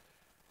used.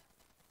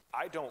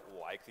 I don't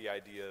like the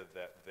idea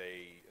that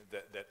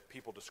that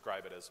people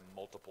describe it as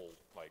multiple,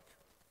 like,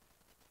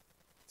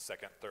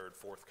 second, third,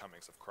 fourth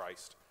comings of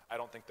Christ. I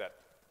don't think that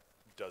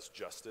does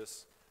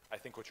justice. I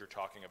think what you're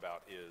talking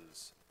about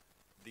is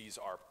these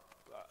are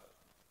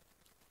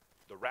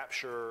the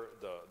rapture,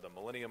 the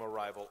millennium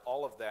arrival,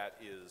 all of that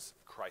is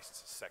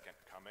Christ's second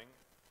coming,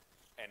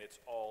 and it's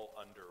all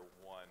under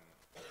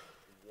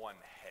one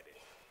heading,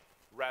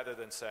 rather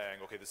than saying,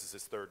 okay, this is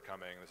his third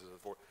coming, this is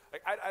his fourth.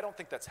 Like, I don't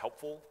think that's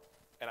helpful,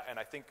 and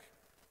I think,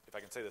 if I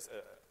can say this,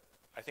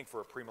 I think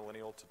for a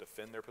premillennial to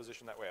defend their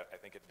position that way, I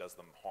think it does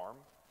them harm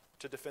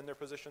to defend their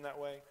position that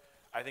way.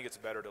 I think it's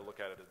better to look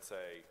at it and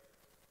say,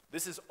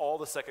 this is all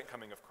the second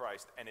coming of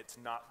Christ, and it's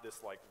not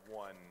this like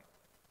one,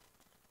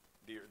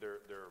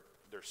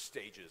 they're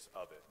stages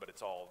of it, but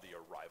it's all the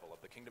arrival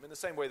of the kingdom. In the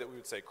same way that we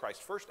would say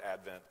Christ's first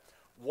advent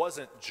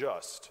wasn't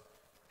just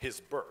his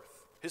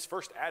birth. His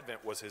first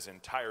advent was his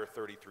entire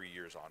 33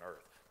 years on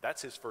earth.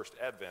 That's his first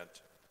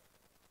advent.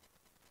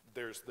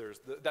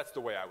 That's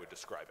the way I would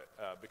describe it,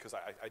 because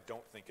I just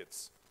don't think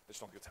it's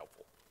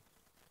helpful.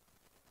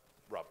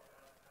 Rob.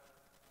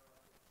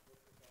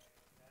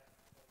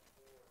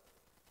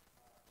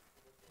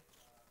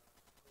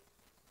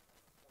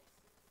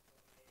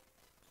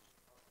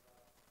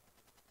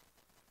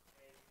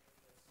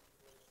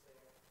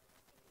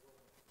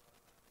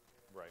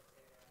 Right.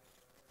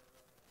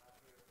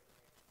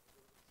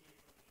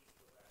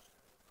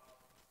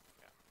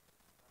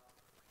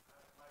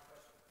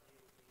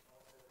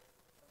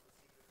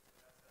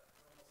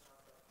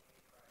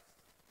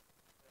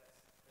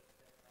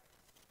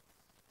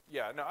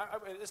 Yeah, no,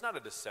 it's not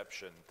a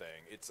deception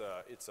thing. It's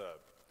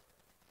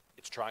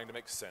trying to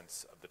make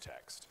sense of the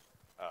text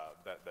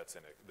that's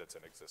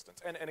in existence.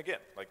 And again,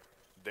 like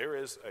there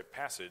is a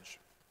passage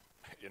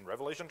in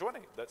Revelation 20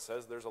 that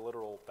says there's a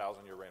literal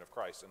 1,000-year reign of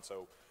Christ, and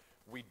so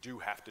we do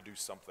have to do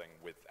something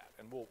with that.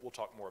 And we'll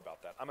talk more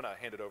about that. I'm going to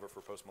hand it over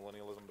for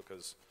postmillennialism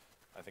because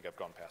I think I've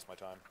gone past my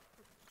time.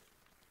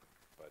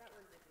 But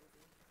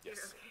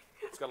yes,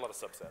 it's got a lot of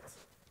subsets.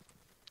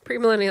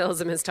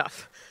 Premillennialism is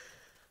tough.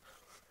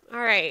 All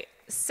right,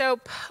 so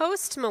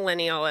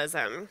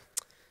postmillennialism,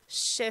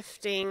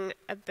 shifting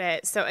a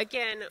bit. So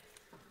again,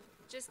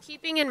 just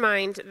keeping in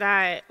mind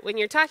that when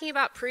you're talking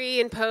about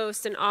pre and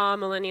post and all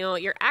millennial,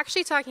 you're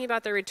actually talking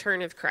about the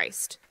return of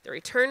Christ. The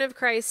return of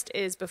Christ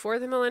is before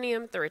the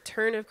millennium, the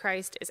return of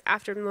Christ is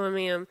after the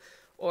millennium,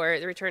 or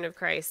the return of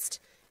Christ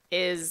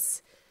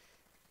is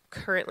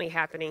currently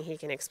happening. He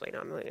can explain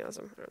all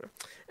millennialism.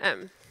 I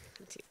don't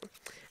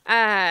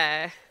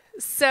know.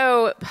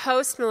 So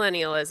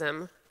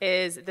postmillennialism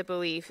is the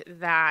belief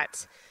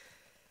that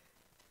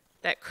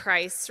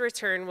Christ's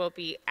return will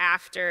be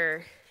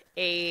after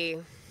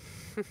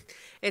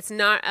it's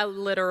not a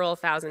literal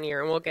 1,000-year,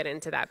 and we'll get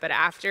into that, but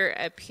after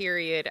a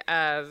period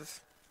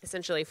of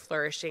essentially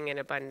flourishing and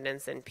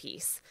abundance and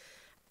peace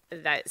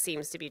that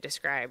seems to be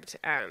described,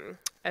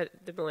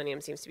 the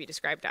millennium seems to be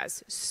described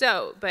as.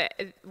 So, but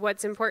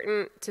what's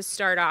important to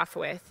start off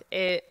with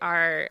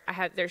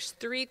there's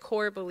 3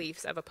 core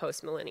beliefs of a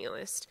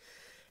postmillennialist.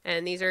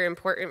 And these are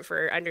important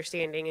for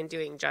understanding and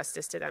doing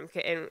justice to them.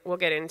 And we'll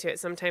get into it.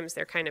 Sometimes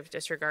they're kind of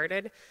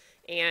disregarded.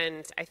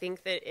 And I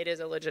think that it is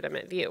a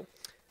legitimate view.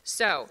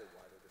 So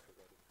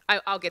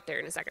I'll get there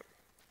in a second.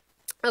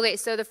 Okay,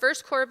 so the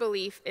first core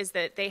belief is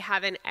that they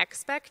have an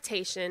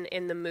expectation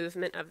in the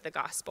movement of the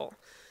gospel.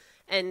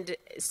 And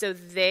so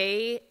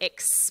they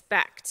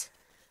expect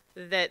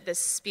that the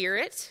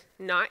Spirit,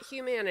 not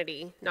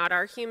humanity, not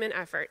our human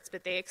efforts,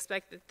 but they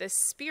expect that the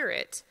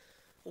Spirit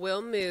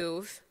will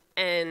move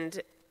and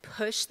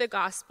push the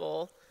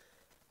gospel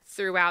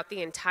throughout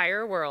the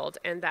entire world,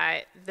 and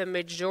that the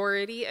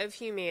majority of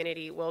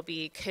humanity will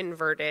be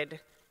converted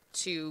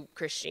to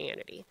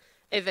Christianity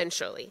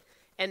eventually,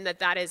 and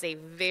that is a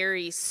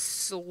very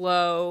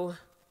slow,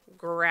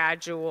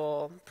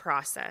 gradual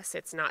process.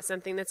 It's not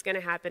something that's going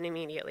to happen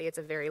immediately. It's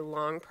a very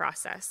long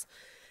process.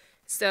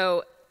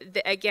 So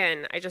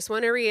again, I just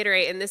want to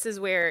reiterate, and this is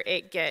where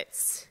it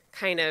gets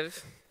kind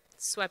of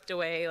swept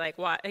away,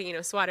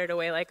 swatted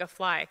away like a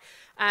fly,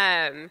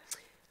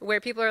 where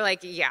people are like,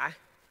 yeah,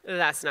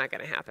 that's not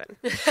going to happen.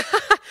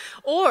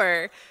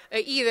 Or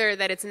either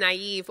that it's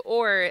naive,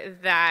 or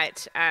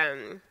that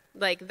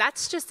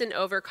that's just an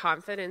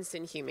overconfidence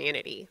in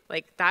humanity.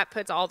 Like that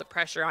puts all the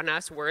pressure on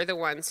us. We're the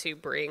ones who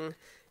bring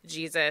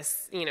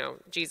Jesus,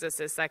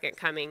 Jesus' second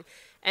coming.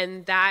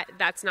 And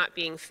that's not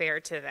being fair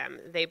to them.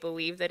 They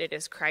believe that it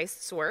is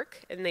Christ's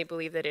work, and they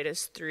believe that it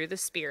is through the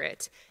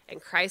Spirit, and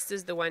Christ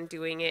is the one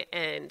doing it.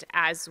 And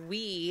as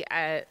we,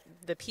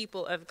 the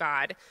people of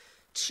God,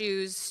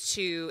 choose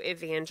to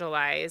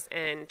evangelize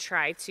and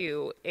try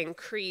to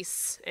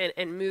increase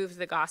and move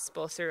the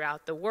gospel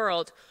throughout the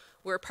world,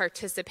 we're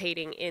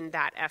participating in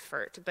that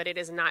effort, but it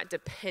is not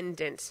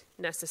dependent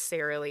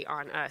necessarily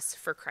on us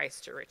for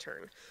Christ to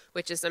return,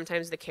 which is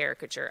sometimes the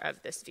caricature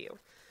of this view.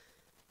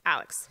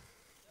 Alex.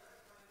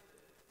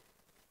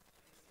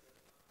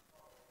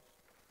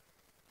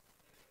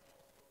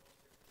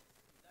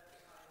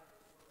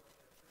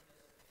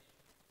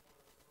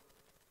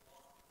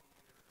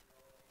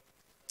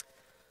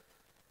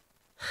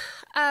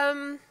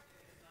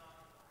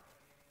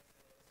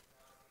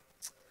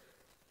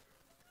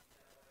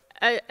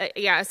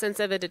 A sense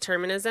of a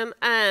determinism.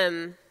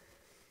 In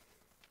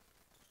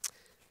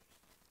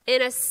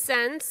a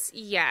sense,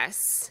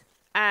 yes.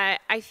 I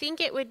think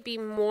it would be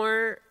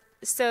more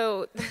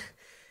so.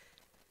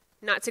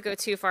 Not to go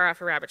too far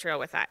off a rabbit trail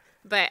with that,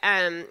 but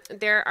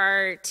there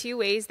are 2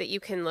 ways that you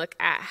can look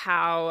at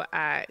how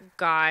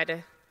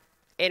God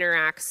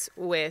interacts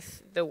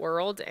with the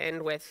world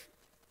and with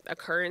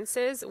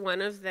occurrences.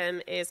 One of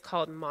them is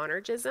called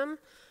monergism,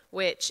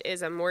 which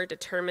is a more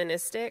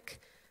deterministic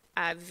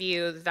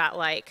view that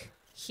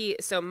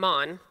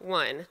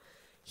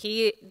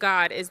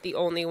God is the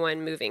only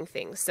one moving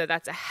things. So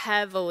that's a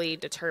heavily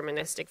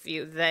deterministic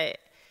view that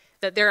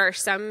there are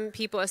some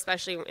people,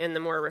 especially in the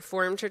more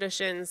Reformed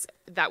traditions,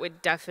 that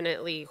would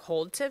definitely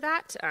hold to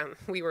that.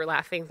 We were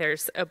laughing.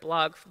 There's a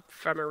blog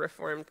from a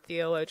Reformed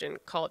theologian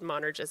called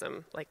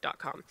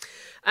monergism.com.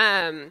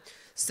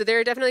 So there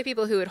are definitely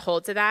people who would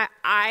hold to that.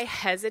 I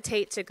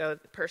hesitate to go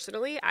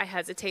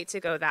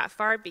that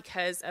far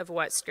because of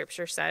what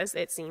Scripture says.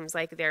 It seems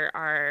like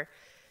there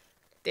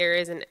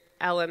is an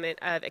element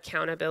of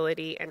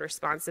accountability and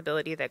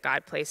responsibility that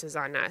God places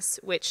on us,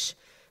 which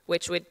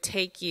would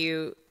take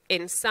you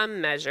in some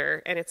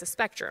measure, and it's a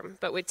spectrum,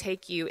 but would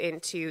take you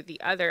into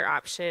the other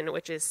option,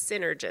 which is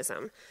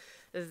synergism,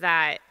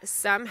 that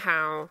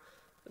somehow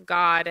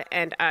God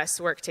and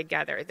us work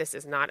together. This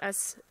is not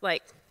us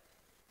like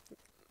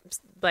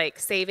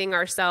saving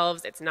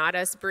ourselves. It's not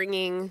us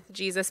bringing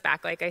Jesus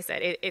back. Like I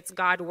said, it's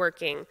God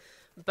working,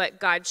 but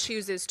God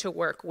chooses to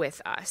work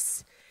with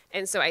us.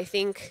 And so I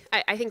think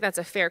that's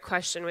a fair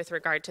question with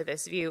regard to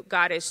this view.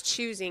 God is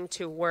choosing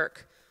to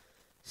work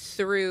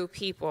through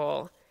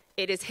people.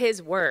 It is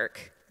his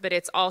work, but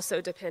it's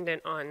also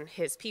dependent on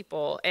his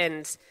people.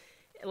 And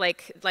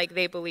like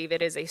they believe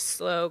it is a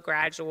slow,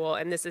 gradual,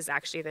 and this is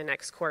actually the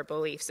next core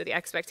belief. So the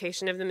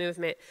expectation of the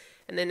movement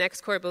and the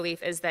next core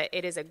belief is that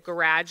it is a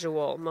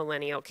gradual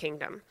millennial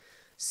kingdom.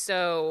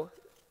 So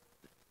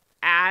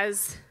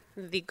as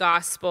the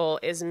gospel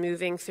is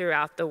moving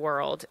throughout the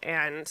world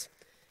and,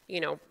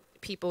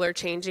 people are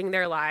changing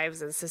their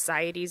lives and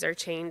societies are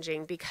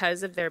changing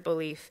because of their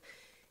belief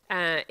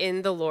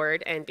in the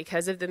Lord and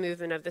because of the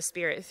movement of the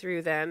Spirit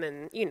through them.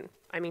 And,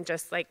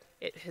 just like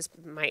it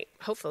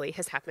hopefully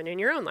has happened in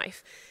your own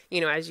life,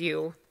 as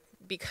you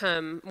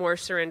become more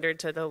surrendered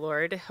to the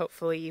Lord,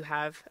 hopefully you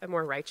have a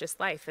more righteous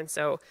life. And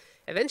so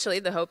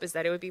eventually the hope is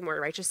that it would be more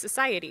righteous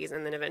societies.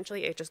 And then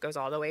eventually it just goes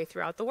all the way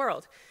throughout the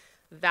world.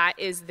 That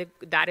is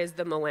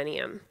the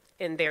millennium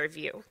in their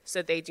view.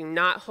 So they do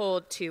not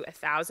hold to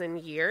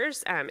 1,000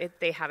 years.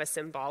 They have a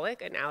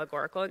symbolic, an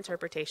allegorical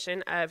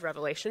interpretation of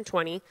Revelation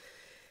 20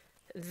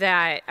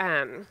 that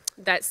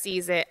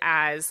sees it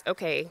as,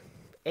 okay,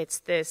 it's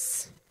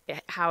this,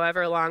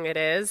 however long it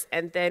is.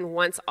 And then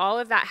once all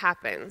of that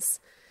happens,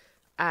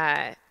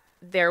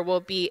 there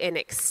will be an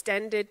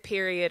extended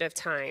period of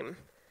time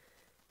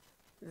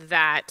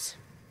that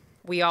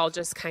we all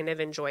just kind of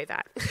enjoy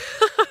that.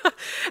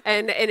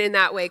 And in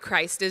that way,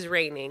 Christ is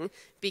reigning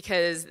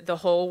because the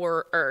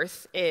whole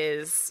earth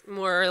is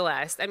more or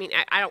less,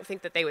 I don't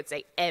think that they would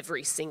say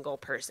every single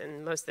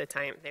person. Most of the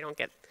time,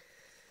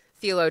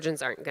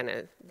 theologians aren't going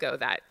to go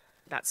that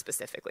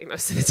specifically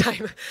most of the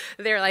time.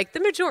 They're like the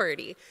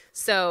majority.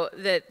 So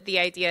the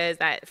idea is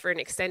that for an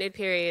extended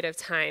period of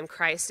time,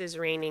 Christ is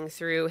reigning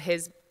through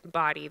his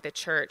body, the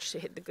church,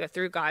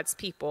 through God's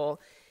people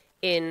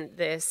in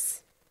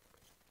this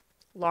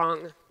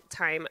long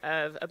time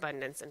of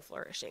abundance and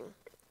flourishing,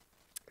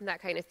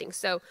 that kind of thing.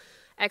 So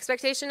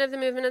expectation of the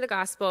movement of the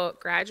gospel,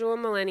 gradual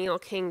millennial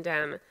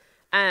kingdom.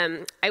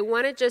 I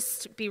want to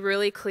just be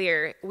really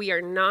clear. We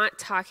are not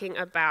talking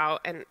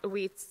about, and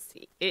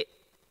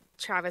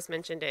Travis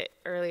mentioned it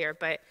earlier,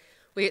 but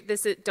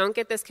don't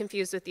get this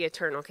confused with the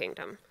eternal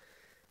kingdom.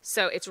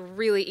 So it's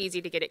really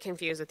easy to get it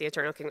confused with the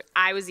eternal kingdom.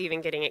 I was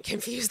even getting it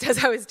confused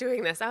as I was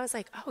doing this. I was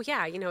like, oh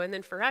yeah, and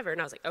then forever.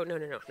 And I was like, oh, no,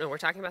 we're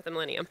talking about the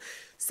millennium.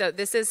 So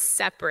this is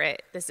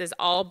separate. This is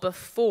all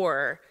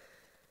before,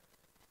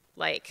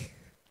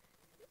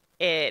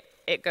 it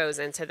goes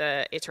into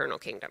the eternal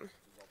kingdom.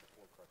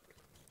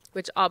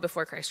 Which all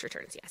before Christ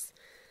returns, yes.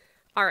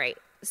 All right,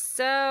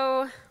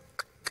 so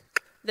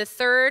the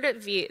third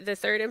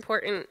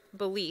important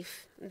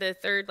belief, the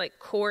third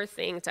core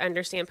thing to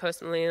understand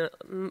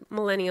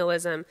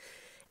post-millennialism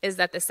is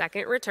that the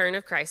second return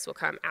of Christ will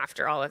come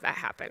after all of that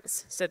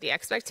happens. So the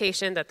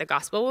expectation that the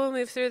gospel will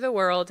move through the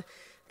world,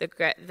 there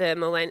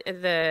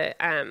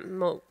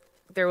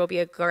will be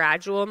a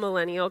gradual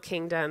millennial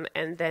kingdom,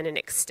 and then an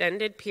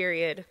extended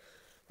period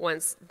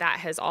once that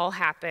has all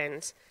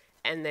happened,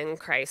 and then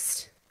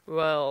Christ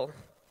will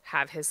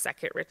have his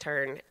second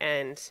return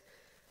and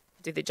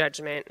do the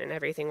judgment and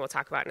everything we'll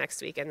talk about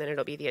next week, and then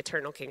it'll be the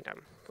eternal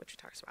kingdom, which we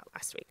talked about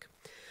last week.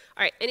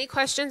 All right, any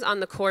questions on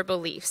the core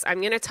beliefs?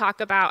 I'm going to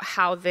talk about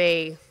how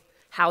they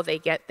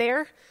get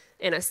there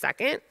in a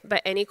second,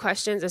 but any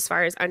questions as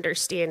far as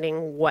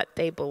understanding what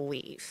they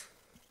believe?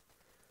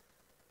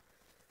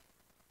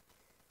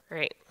 All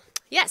right.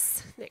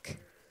 Yes, Nick.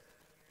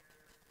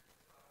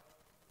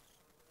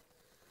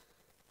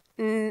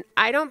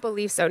 I don't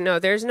believe so. No,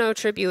 there's no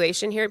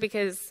tribulation here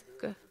because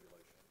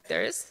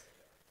there is?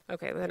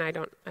 Okay, then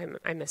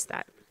I missed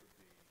that.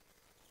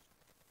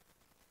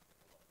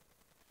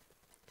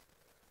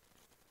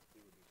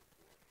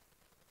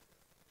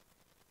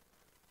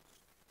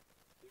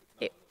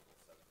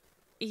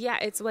 Yeah,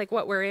 it's like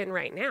what we're in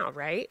right now,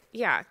 right?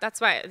 Yeah,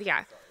 that's why,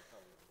 yeah.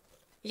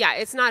 Yeah,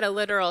 it's not a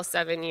literal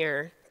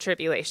 7-year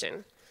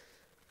tribulation.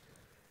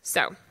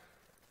 So,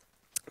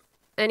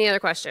 any other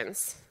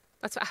questions?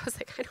 That's what I was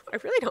like, I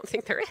really don't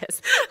think there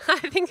is. I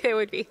think it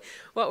would be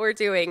what we're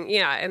doing,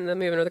 in the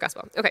movement of the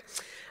gospel. Okay.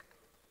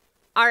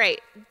 All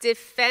right,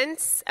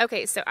 defense.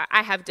 Okay, so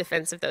I have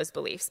defense of those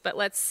beliefs, but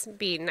let's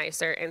be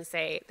nicer and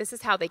say this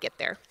is how they get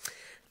there.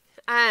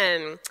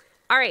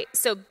 All right,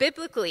 so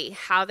biblically,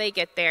 how they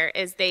get there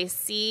is they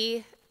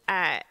see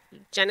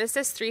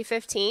Genesis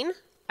 3:15,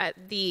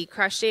 the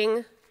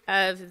crushing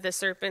of the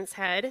serpent's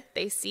head.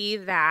 They see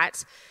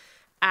that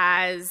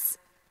as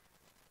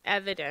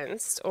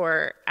evidenced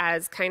or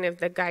as kind of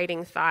the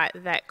guiding thought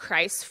that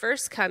Christ's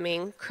first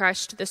coming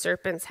crushed the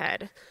serpent's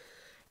head,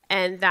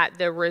 and that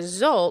the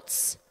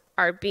results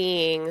are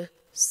being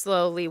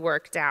slowly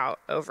worked out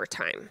over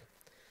time.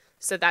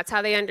 So that's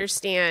how they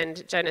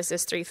understand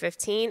Genesis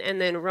 3:15, and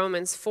then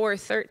Romans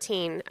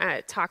 4:13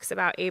 talks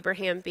about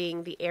Abraham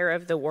being the heir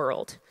of the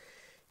world.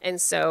 And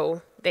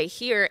so they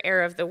hear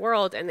heir of the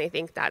world and they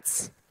think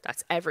that's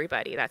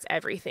everybody, that's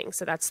everything.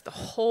 So that's the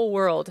whole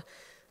world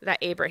that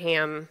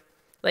Abraham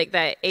like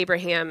that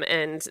Abraham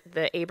and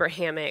the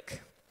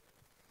Abrahamic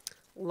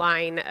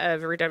line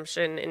of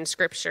redemption in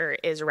Scripture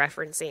is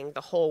referencing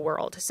the whole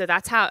world. So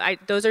that's how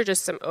those are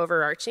just some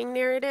overarching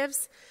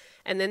narratives.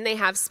 And then they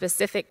have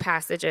specific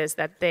passages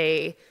that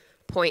they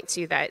point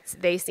to that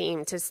they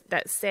seem to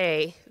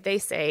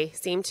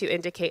seem to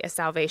indicate a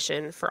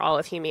salvation for all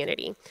of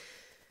humanity.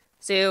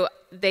 So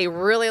they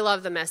really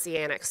love the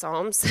Messianic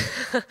Psalms.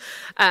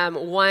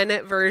 One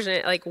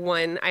version,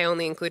 I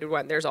only included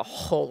one. There's a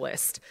whole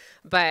list.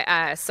 But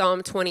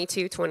Psalm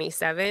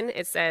 22:27,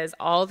 it says,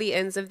 all the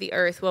ends of the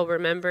earth will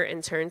remember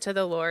and turn to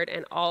the Lord,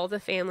 and all the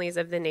families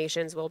of the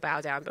nations will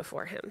bow down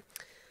before him.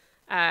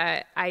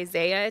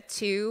 Isaiah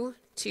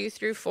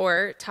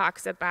 2:2-4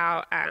 talks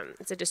about,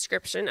 it's a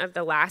description of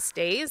the last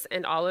days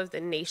and all of the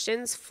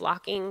nations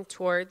flocking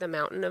toward the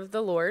mountain of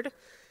the Lord.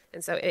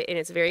 And so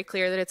it's very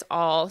clear that it's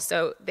all.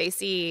 So they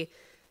see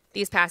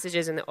these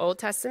passages in the Old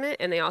Testament,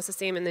 and they also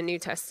see them in the New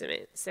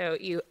Testament. So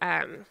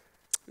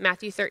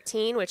Matthew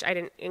 13, which I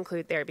didn't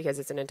include there because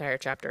it's an entire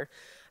chapter,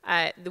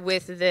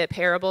 with the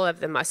parable of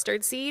the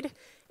mustard seed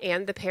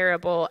and the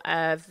parable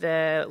of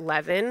the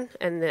leaven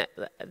and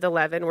the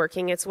leaven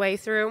working its way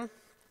through,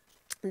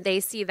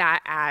 they see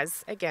that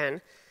as,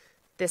 again,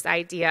 this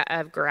idea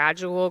of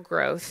gradual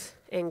growth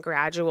and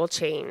gradual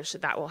change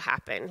that will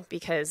happen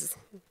because,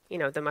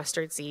 the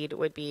mustard seed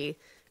would be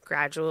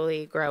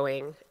gradually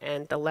growing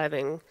and the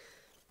leaven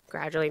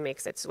gradually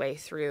makes its way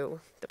through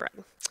the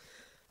bread.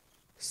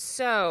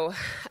 So,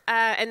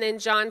 and then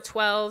John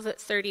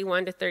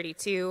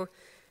 12:31-32,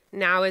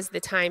 now is the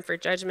time for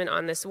judgment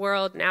on this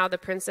world. Now the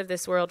prince of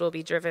this world will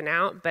be driven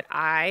out, but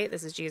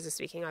this is Jesus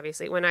speaking,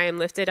 obviously, when I am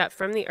lifted up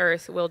from the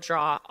earth, will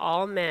draw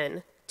all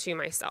men to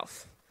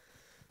myself.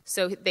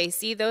 So they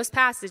see those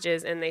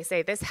passages and they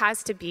say,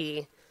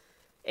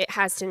 it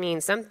has to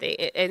mean something.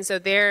 And so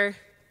they're,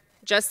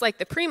 just like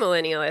the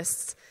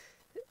premillennialists,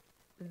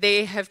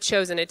 they have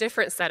chosen a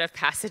different set of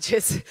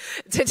passages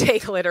to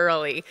take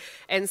literally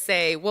and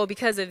say, well,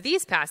 because of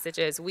these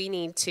passages, we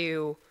need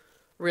to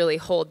really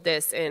hold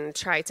this and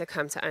try to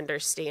come to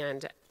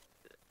understand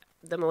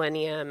the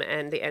millennium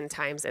and the end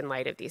times in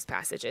light of these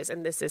passages.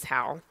 And this is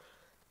how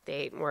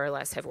they more or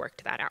less have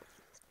worked that out.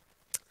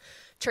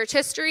 Church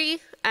history,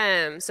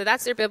 so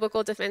that's their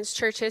biblical defense.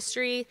 Church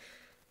history,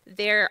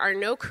 there are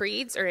no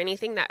creeds or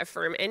anything that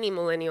affirm any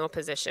millennial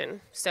position.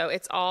 So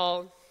it's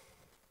all,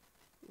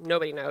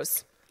 nobody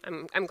knows.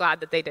 I'm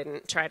glad that they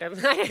didn't try to,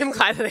 I am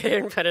glad that they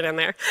didn't put it in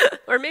there.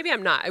 Or maybe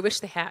I'm not, I wish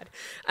they had.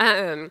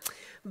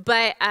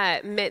 But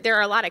there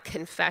are a lot of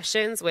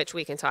confessions, which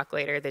we can talk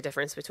later, the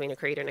difference between a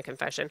creed and a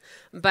confession.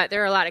 But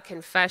there are a lot of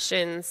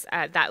confessions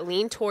that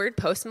lean toward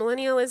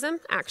postmillennialism,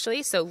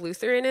 actually. So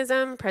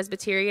Lutheranism,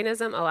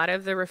 Presbyterianism, a lot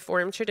of the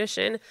Reformed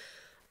tradition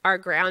are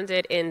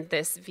grounded in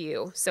this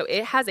view. So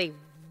it has a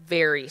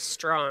very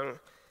strong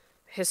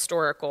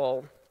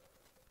historical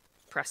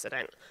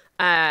precedent.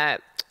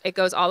 It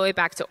goes all the way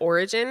back to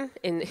Origen,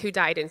 who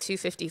died in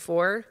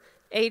 254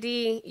 AD.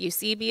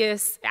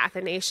 Eusebius,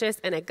 Athanasius,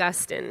 and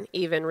Augustine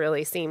even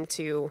really seem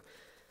to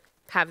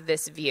have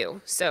this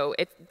view. So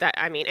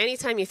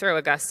anytime you throw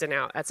Augustine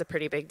out, that's a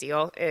pretty big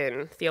deal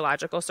in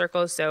theological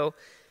circles. So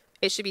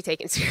it should be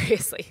taken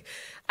seriously.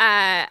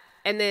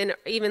 And then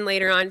even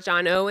later on,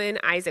 John Owen,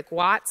 Isaac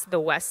Watts, the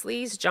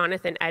Wesleys,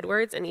 Jonathan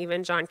Edwards, and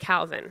even John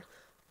Calvin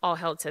all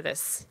held to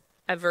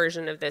a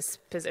version of this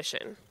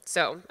position.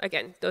 So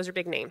again, those are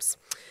big names.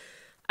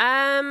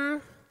 The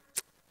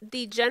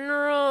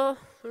general,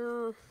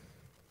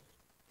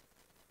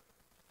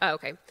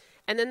 okay.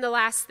 And then the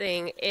last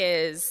thing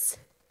is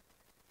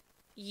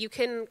you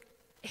can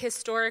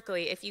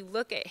historically, if you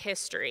look at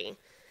history,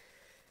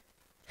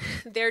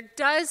 there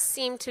does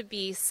seem to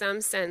be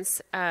some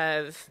sense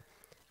of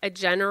a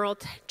general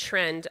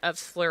trend of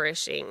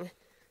flourishing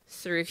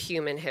through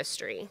human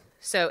history.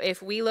 So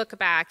if we look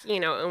back,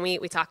 and we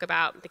talk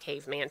about the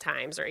caveman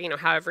times or,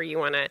 however you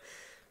want to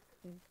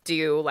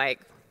do like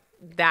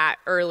that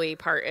early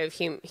part of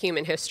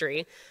human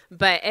history.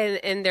 But,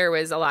 and there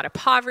was a lot of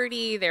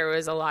poverty, there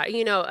was a lot,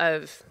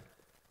 of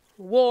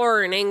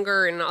war and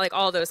anger and like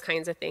all those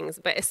kinds of things,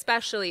 but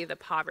especially the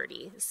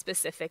poverty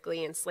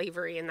specifically and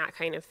slavery and that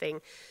kind of thing.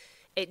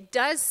 It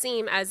does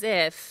seem as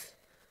if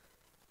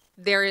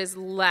there is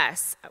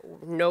less.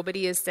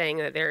 Nobody is saying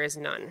that there is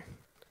none.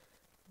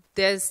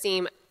 Does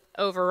seem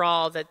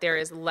overall that there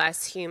is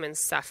less human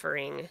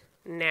suffering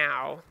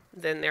now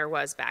than there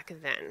was back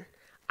then.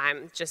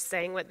 I'm just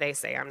saying what they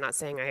say. I'm not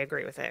saying I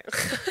agree with it.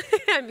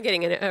 I'm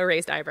getting a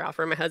raised eyebrow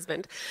from my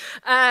husband.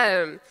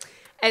 And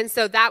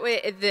so that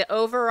way, the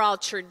overall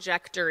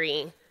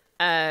trajectory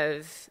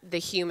of the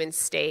human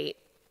state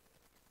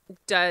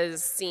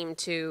does seem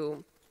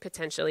to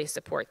potentially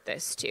support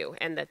this too,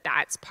 and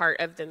that's part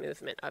of the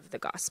movement of the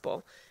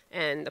gospel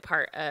and the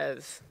part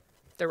of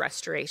the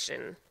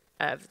restoration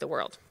of the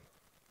world.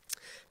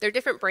 There are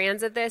different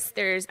brands of this.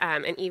 There's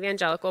an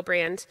evangelical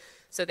brand,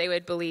 so they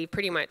would believe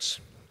pretty much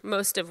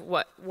most of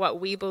what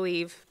we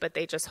believe, but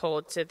they just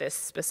hold to this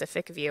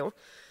specific view.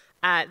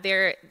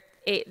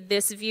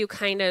 This view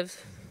kind of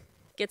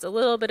gets a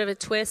little bit of a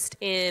twist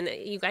in,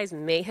 you guys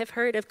may have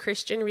heard of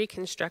Christian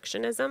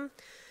Reconstructionism.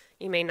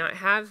 You may not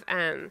have,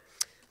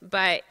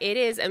 but it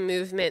is a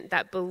movement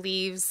that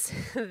believes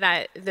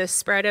that the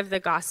spread of the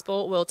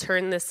gospel will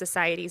turn the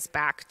societies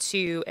back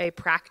to a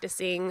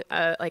practice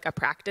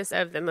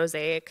of the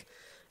Mosaic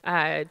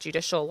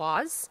judicial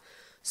laws.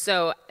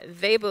 So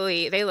they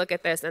look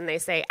at this and they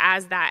say,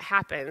 as that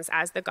happens,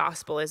 as the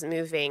gospel is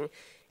moving,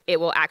 it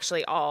will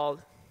actually all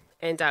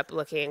end up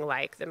looking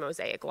like the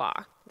Mosaic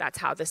law. That's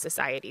how the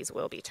societies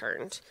will be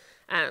turned.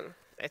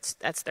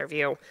 That's their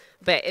view.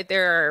 But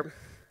there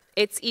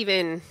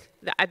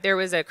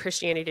was a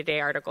Christianity Today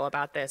article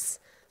about this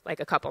like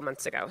a couple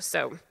months ago.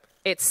 So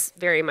it's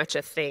very much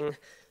a thing,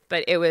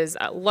 but it was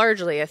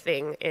largely a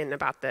thing in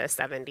about the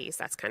 70s.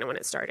 That's kind of when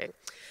it started.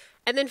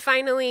 And then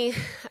finally,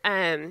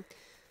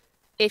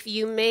 if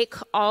you make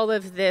all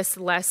of this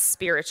less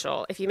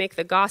spiritual, if you make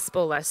the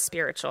gospel less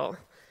spiritual,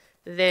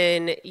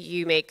 then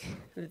you make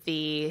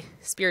the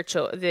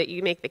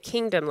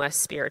kingdom less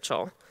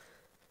spiritual.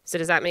 So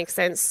does that make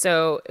sense?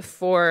 So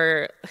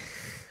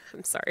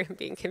I'm sorry, I'm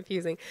being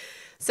confusing.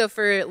 So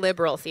for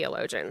liberal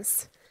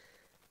theologians,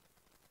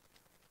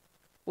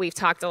 we've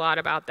talked a lot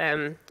about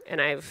them, and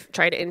I've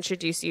tried to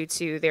introduce you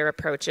to their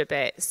approach a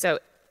bit. So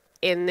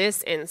in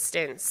this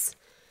instance,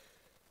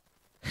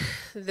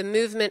 the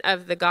movement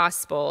of the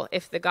gospel,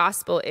 if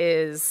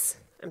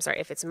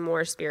it's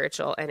more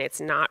spiritual and it's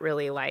not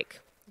really like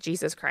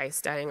Jesus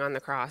Christ dying on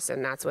the cross,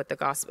 and that's what the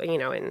gospel,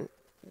 in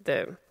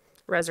the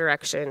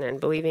resurrection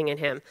and believing in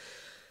him,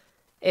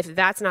 if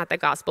that's not the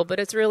gospel, but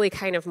it's really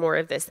kind of more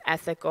of this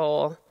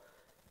ethical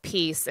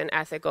peace and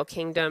ethical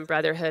kingdom,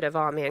 brotherhood of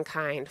all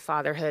mankind,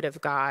 fatherhood of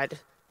God,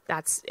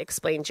 that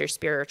explains your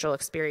spiritual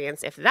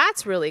experience. If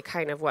that's really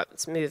kind of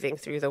what's moving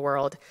through the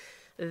world,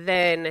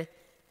 then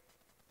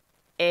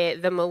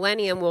the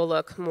millennium will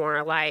look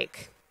more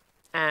like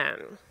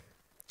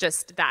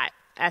just that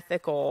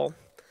ethical,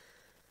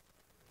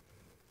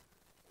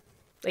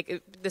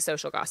 like the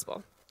social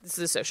gospel. This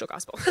is the social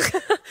gospel,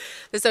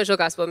 the social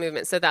gospel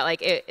movement. So that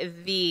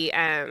the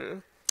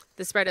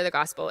spread of the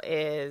gospel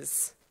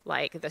is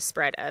like the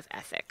spread of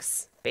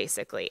ethics,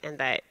 basically, and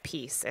that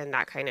peace and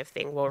that kind of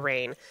thing will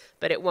reign.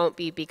 But it won't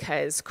be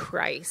because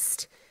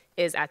Christ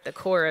is at the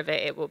core of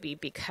it. It will be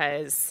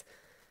because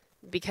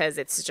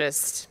it's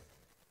just,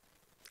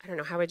 I don't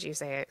know, how would you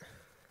say it?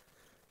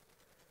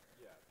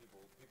 Yeah,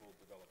 people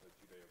develop a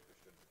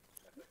Judeo-Christian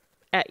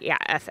ethic.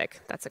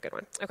 Ethic. That's a good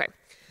one. Okay.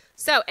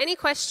 So, any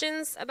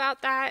questions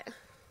about that?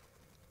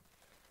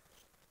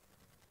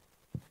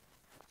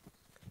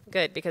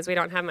 Good, because we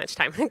don't have much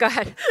time. Go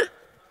ahead.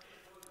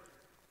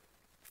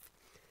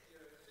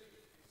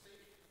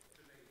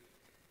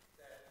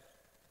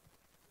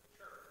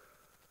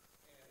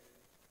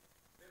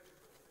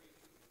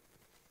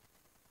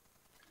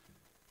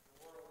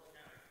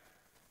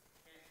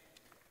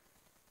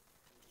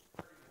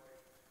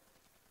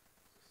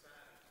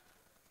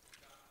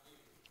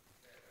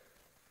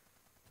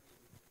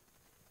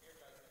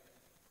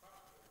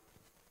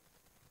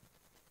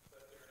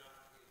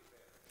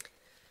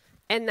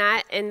 And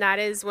that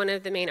is one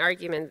of the main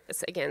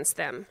arguments against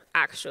them,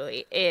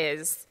 actually,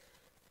 is,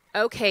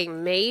 okay,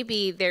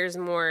 maybe there's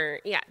more,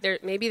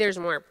 maybe there's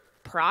more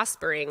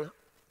prospering,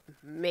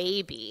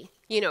 maybe.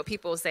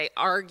 People say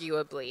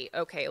arguably,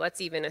 okay,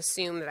 let's even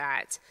assume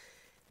that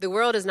the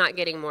world is not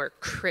getting more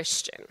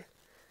Christian.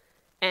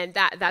 And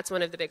that's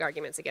one of the big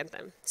arguments against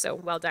them. So,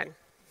 well done.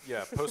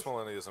 Yeah,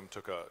 postmillennialism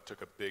took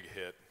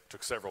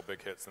several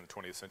big hits in the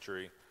 20th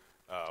century.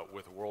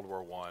 With World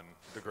War I,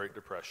 the Great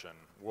Depression,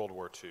 World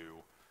War II,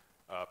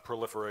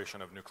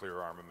 proliferation of nuclear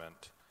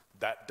armament.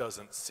 That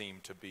doesn't seem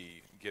to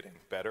be getting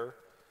better.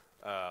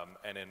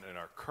 And in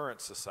our current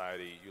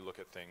society, you look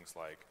at things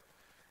like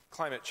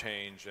climate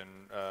change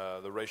and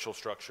the racial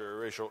structure,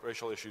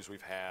 racial issues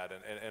we've had,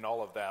 and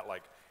all of that,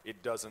 like,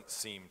 it doesn't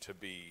seem to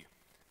be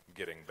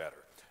getting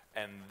better.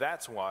 And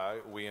that's why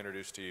we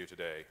introduced to you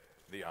today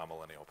the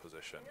amillennial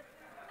position.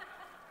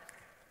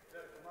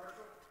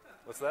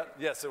 What's that?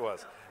 Yes, it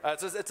was.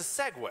 It's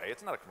a segue.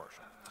 It's not a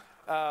commercial.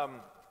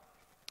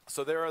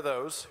 So there are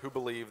those who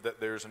believe that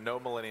there's no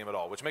millennium at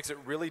all, which makes it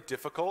really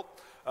difficult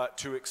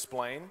to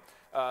explain.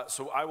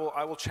 So I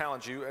will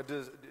challenge you.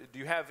 Do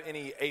you have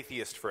any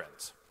atheist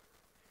friends?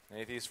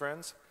 Atheist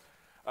friends?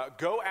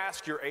 Go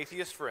ask your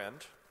atheist friend.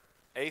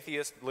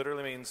 Atheist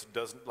literally means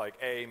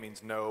A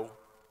means no,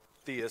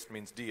 theist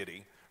means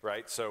deity,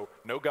 right? So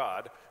no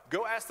God.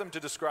 Go ask them to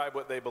describe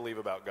what they believe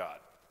about God.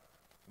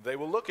 They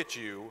will look at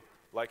you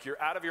like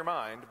you're out of your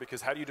mind,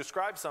 because how do you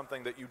describe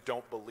something that you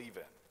don't believe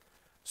in?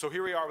 So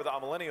here we are with the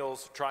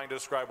amillennials trying to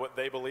describe what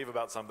they believe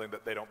about something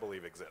that they don't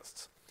believe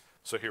exists.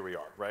 So here we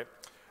are, right?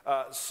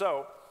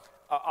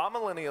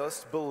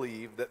 Amillennialists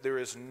believe that there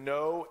is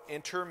no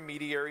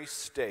intermediary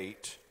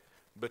state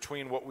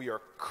between what we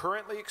are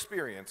currently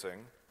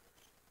experiencing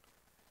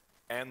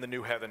and the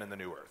new heaven and the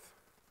new earth.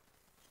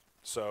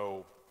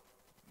 So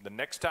the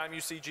next time you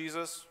see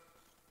Jesus,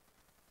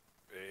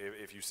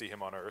 if you see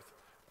him on earth,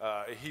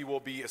 he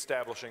will be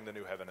establishing the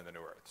new heaven and the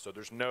new earth. So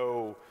there's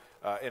no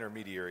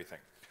intermediary thing.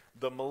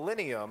 The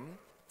millennium,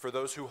 for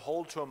those who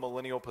hold to a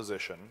millennial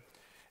position,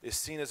 is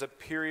seen as a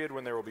period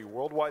when there will be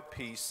worldwide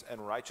peace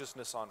and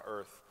righteousness on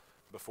earth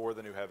before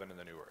the new heaven and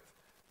the new earth.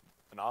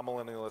 An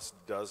amillennialist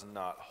does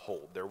not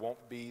hold. There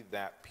won't be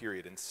that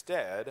period.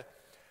 Instead,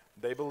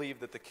 they believe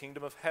that the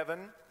kingdom of heaven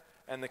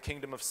and the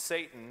kingdom of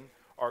Satan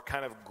are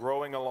kind of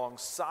growing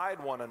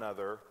alongside one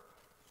another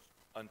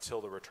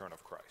until the return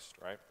of Christ,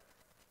 right?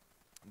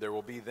 There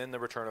will be then the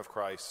return of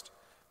Christ.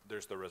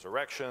 There's the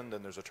resurrection,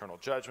 then there's eternal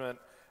judgment,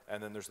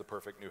 and then there's the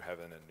perfect new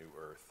heaven and new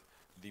earth.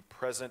 The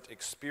present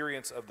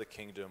experience of the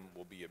kingdom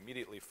will be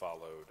immediately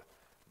followed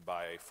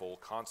by a full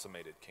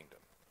consummated kingdom.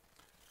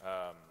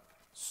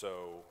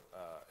 So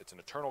it's an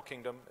eternal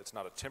kingdom. It's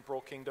not a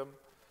temporal kingdom,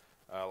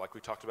 like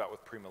we talked about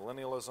with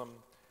premillennialism.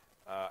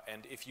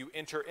 And if you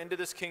enter into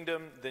this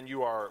kingdom, then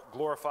you are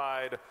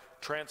glorified,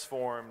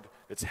 transformed.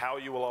 It's how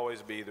you will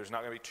always be. There's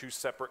not going to be two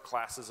separate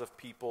classes of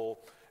people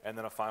and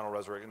then a final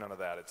resurrection. None of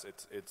that.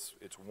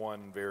 It's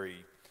one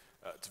very,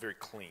 it's very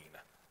clean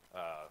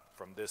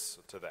from this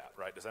to that.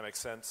 Right? Does that make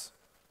sense?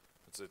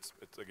 It's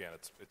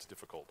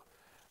difficult.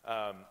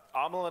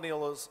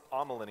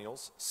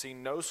 Amillennials see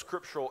no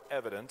scriptural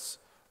evidence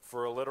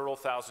for a literal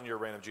 1,000-year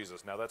reign of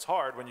Jesus. Now that's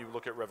hard when you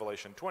look at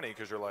Revelation 20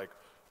 because you're like,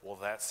 well,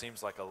 that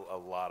seems like a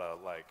lot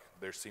of, like,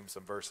 there seems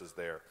some verses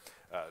there,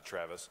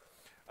 Travis.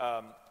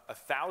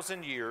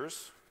 1,000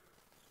 years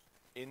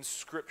in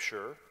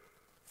Scripture,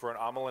 for an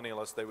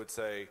amillennialist, they would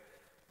say,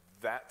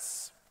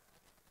 that's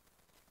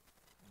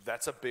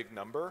a big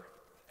number,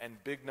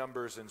 and big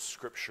numbers in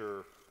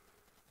Scripture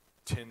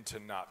tend to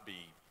not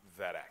be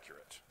that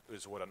accurate,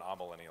 is what an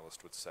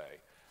amillennialist would say.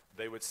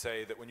 They would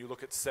say that when you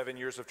look at 7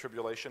 years of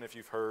tribulation, if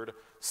you've heard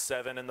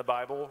 7 in the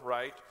Bible,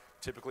 right,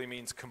 typically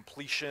means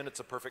completion. It's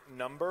a perfect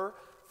number.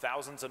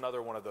 1,000's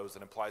another one of those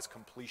that implies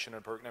completion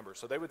and perfect number.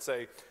 So they would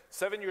say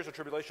 7 years of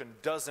tribulation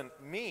doesn't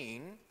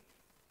mean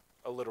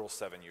a literal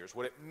 7 years.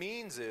 What it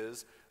means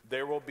is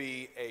there will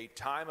be a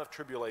time of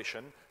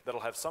tribulation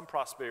that'll have some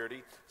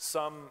prosperity,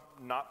 some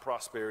not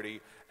prosperity,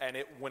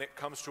 and when it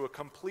comes to a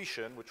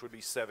completion, which would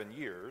be 7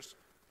 years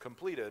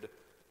completed,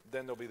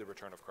 then there'll be the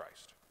return of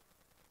Christ.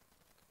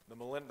 The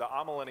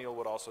amillennial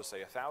would also say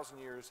 1,000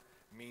 years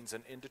means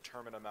an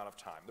indeterminate amount of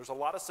time. There's a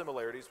lot of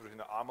similarities between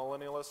the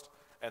amillennialist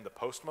and the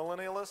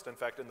postmillennialist. In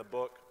fact, in the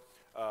book,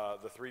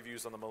 The Three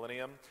Views on the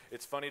Millennium,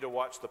 it's funny to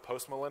watch the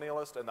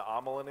postmillennialist and the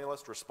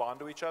amillennialist respond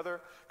to each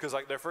other because,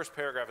 like, their first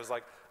paragraph is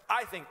like,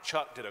 I think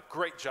Chuck did a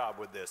great job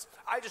with this.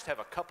 I just have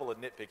a couple of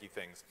nitpicky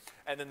things.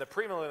 And then the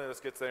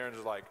premillennialist gets there and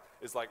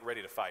is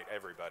ready to fight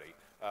everybody,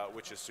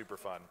 which is super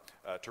fun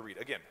to read.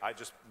 Again, I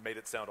just made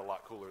it sound a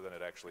lot cooler than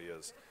it actually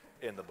is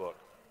in the book.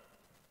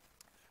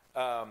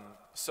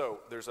 So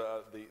there's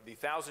the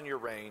 1,000-year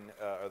reign,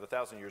 or the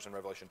 1,000 years in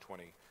Revelation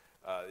 20,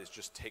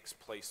 just takes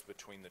place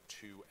between the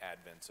two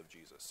advents of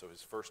Jesus. So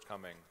his first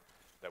coming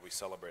that we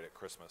celebrate at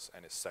Christmas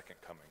and his second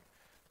coming,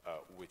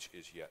 which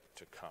is yet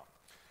to come.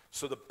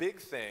 So the big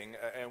thing,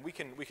 and we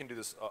can do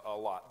this a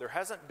lot, there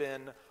hasn't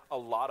been a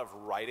lot of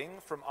writing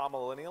from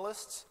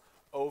amillennialists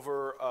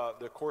over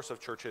the course of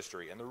church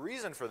history. And the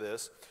reason for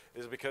this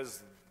is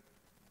because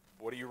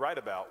what do you write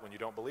about when you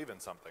don't believe in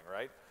something,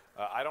 right?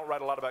 I don't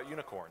write a lot about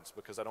unicorns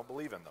because I don't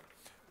believe in them.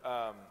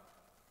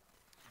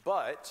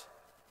 But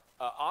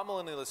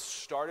amillennialists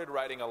started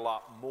writing a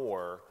lot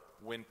more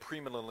when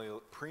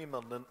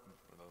premillennialism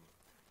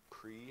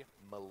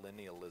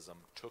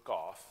took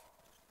off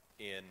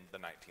in the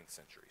 19th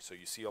century. So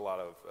you see a lot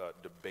of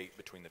debate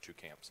between the two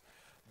camps.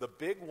 The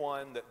big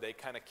one that they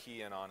kind of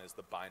key in on is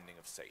the binding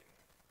of Satan.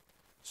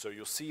 So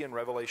you'll see in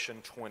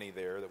Revelation 20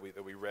 there that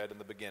we read in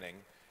the beginning,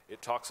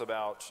 it talks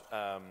about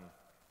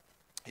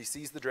he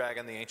sees the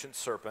dragon, the ancient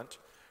serpent,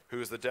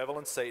 who is the devil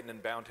and Satan,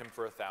 and bound him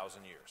for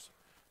 1,000 years.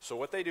 So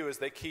what they do is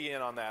they key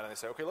in on that, and they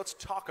say, okay, let's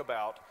talk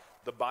about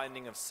the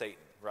binding of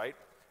Satan, right?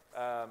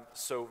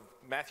 So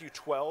Matthew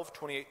 12,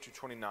 28 to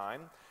 29,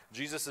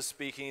 Jesus is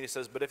speaking, and he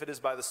says, but if it is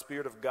by the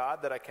Spirit of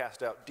God that I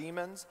cast out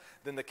demons,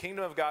 then the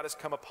kingdom of God has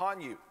come upon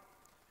you.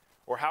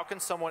 Or how can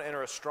someone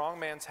enter a strong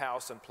man's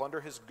house and plunder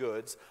his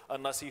goods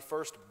unless he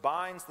first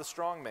binds the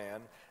strong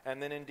man,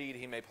 and then indeed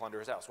he may plunder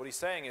his house? What he's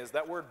saying is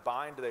that word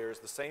bind there is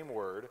the same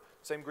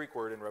Greek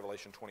word in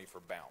Revelation 20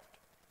 for bound.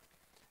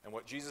 And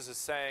what Jesus is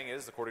saying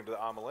is, according to the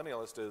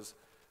amillennialist, is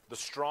the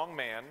strong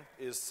man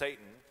is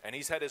Satan, and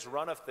he's had his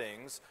run of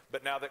things,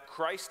 but now that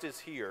Christ is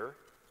here,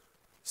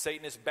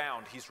 Satan is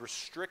bound. He's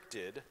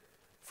restricted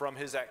from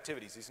his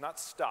activities. He's not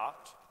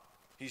stopped.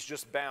 He's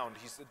just bound.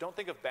 Don't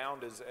think of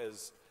bound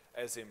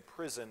as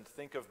imprisoned.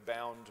 Think of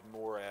bound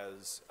more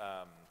as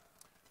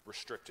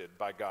restricted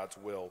by God's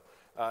will.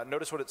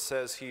 Notice what it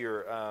says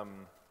here.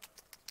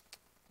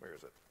 Where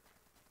is it?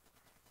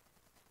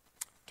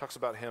 It talks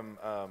about him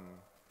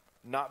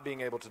not being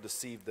able to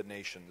deceive the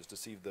nations,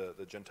 deceive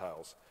the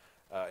Gentiles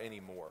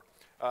anymore.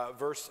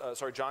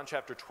 John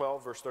chapter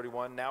 12, verse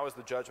 31, now is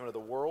the judgment of the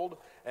world,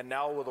 and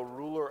now will the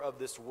ruler of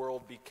this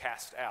world be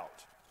cast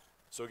out.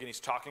 So again, he's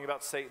talking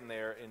about Satan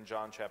there in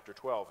John chapter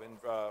 12. In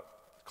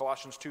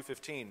Colossians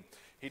 2:15,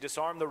 he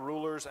disarmed the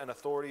rulers and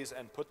authorities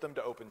and put them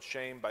to open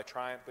shame by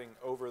triumphing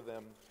over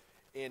them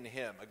in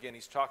him. Again,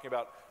 he's talking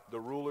about the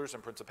rulers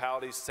and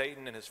principalities,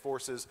 Satan and his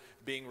forces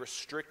being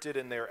restricted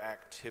in their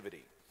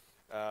activity.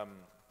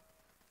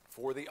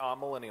 For the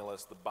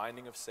amillennialists, the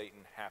binding of Satan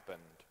happened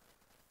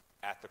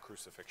at the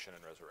crucifixion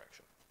and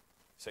resurrection.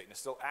 Satan is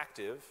still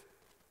active,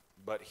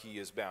 but he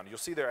is bound. You'll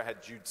see there I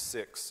had Jude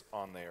 6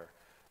 on there.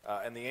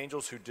 And the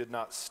angels who did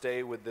not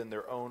stay within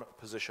their own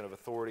position of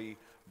authority,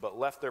 but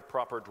left their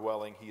proper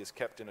dwelling, he is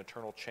kept in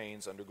eternal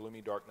chains under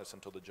gloomy darkness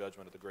until the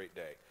judgment of the great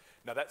day.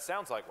 Now that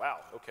sounds like, wow,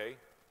 okay.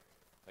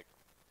 Like,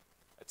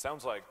 it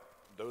sounds like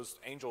those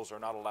angels are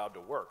not allowed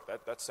to work.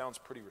 That sounds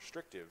pretty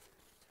restrictive.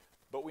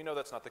 But we know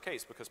that's not the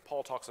case, because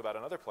Paul talks about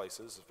in other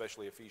places,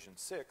 especially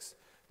Ephesians 6,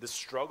 this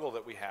struggle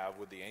that we have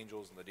with the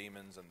angels and the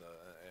demons and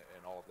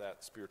all of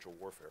that spiritual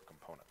warfare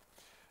component.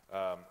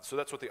 So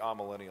that's what the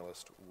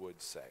amillennialist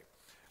would say.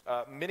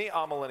 Many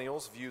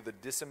amillennials view the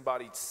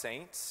disembodied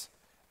saints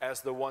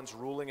as the ones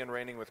ruling and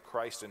reigning with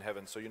Christ in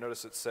heaven. So you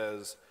notice it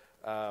says,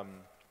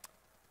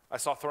 I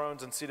saw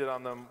thrones, and seated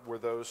on them were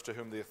those to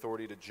whom the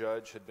authority to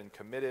judge had been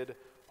committed.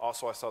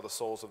 Also I saw the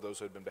souls of those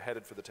who had been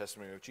beheaded for the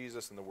testimony of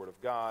Jesus and the word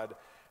of God,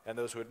 and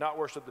those who had not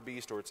worshipped the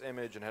beast or its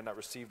image and had not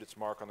received its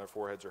mark on their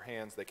foreheads or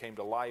hands. They came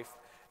to life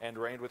and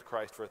reigned with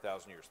Christ for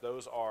 1,000 years.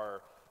 Those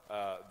are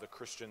the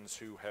Christians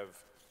who have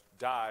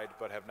died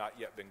but have not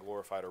yet been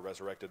glorified or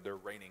resurrected. They're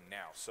reigning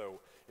now. So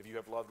if you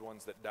have loved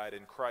ones that died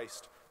in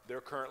Christ, they're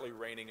currently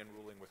reigning and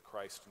ruling with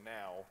Christ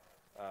now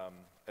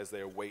as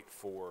they await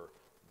for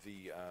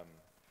the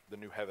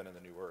new heaven and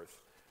the new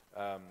earth.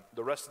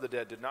 The rest of the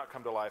dead did not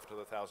come to life until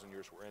the 1,000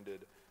 years were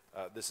ended.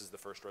 This is the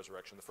first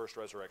resurrection. The first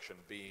resurrection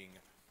being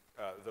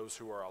those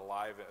who are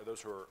alive,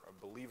 those who are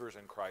believers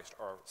in Christ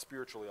are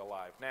spiritually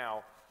alive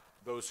now.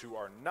 Those who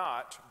are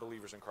not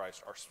believers in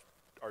Christ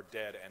are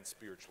dead and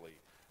spiritually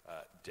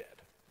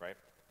dead, right?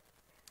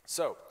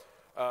 So,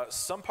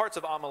 some parts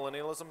of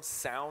amillennialism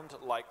sound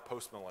like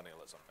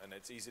postmillennialism, and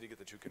it's easy to get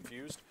the two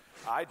confused.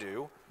 I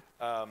do.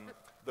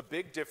 The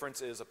big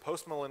difference is a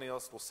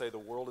postmillennialist will say the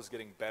world is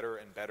getting better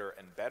and better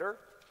and better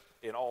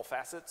in all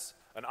facets.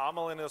 An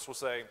amillennialist will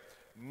say,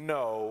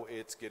 no,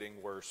 it's getting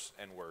worse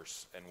and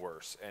worse and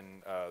worse.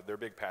 And their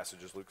big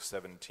passage is Luke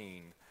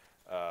 17,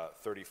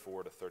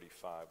 34 to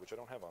 35, which I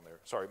don't have on there.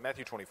 Sorry,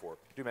 Matthew 24.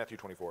 Do Matthew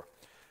 24.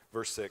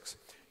 Verse 6,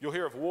 you'll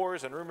hear of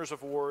wars and rumors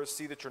of wars.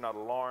 See that you're not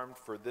alarmed,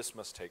 for this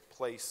must take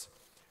place.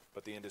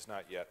 But the end is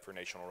not yet, for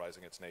nation will rise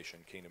against nation,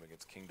 kingdom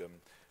against kingdom.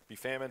 Be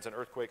famines and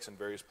earthquakes in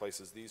various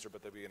places. These are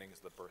but the beginnings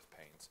of the birth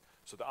pains.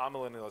 So the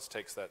amillennialist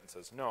takes that and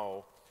says,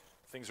 no,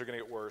 things are going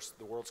to get worse.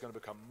 The world's going to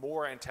become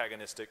more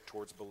antagonistic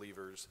towards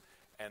believers,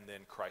 and then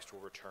Christ will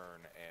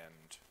return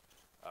and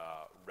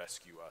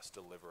rescue us,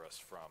 deliver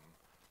us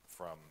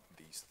from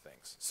these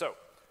things. So,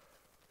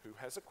 who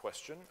has a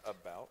question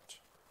about...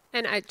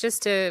 And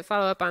just to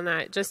follow up on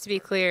that, just to be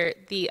clear,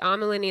 the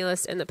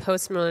amillennialist and the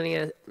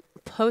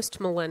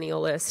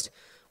postmillennialist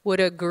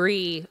would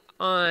agree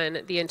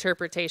on the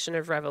interpretation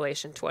of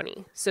Revelation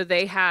 20. So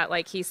they had,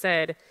 like he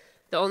said,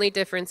 the only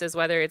difference is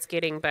whether it's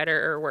getting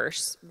better or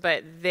worse,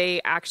 but they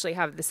actually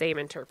have the same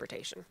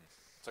interpretation.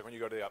 It's like when you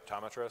go to the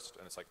optometrist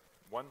and it's like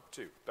 1,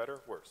 2,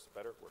 better, worse,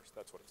 better, worse.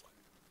 That's what it's like.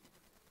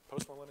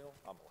 Postmillennial,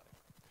 amillennial.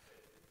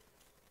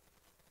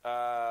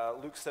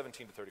 Luke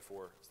 17 to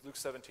 34. Luke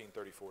 17,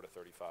 34 to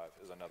 35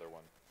 is another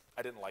one.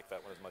 I didn't like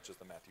that one as much as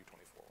the Matthew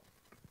 24 one.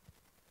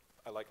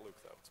 I like Luke,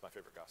 though. It's my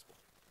favorite gospel.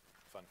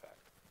 Fun fact.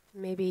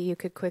 Maybe you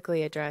could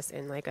quickly address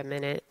in like a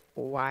minute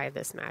why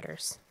this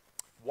matters.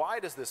 Why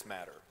does this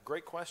matter?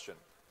 Great question.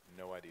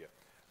 No idea.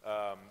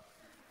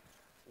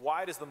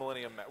 Why does the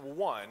millennium matter? Well,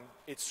 one,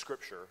 it's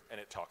Scripture, and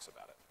it talks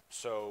about it.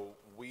 So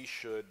we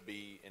should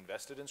be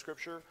invested in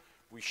Scripture.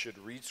 We should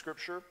read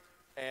Scripture.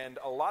 And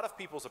a lot of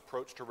people's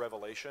approach to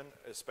Revelation,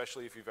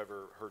 especially if you've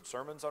ever heard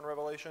sermons on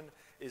Revelation,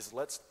 is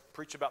let's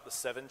preach about the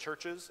 7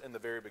 churches in the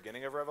very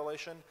beginning of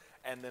Revelation,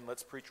 and then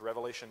let's preach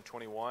Revelation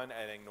 21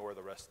 and ignore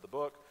the rest of the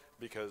book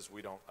because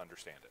we don't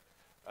understand it.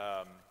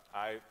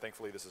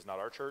 Thankfully, this is not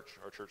our church.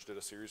 Our church did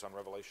a series on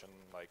Revelation,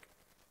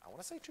 I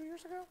want to say 2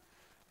 years ago,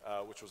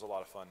 which was a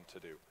lot of fun to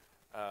do.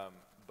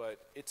 But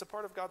it's a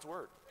part of God's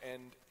Word,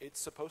 and it's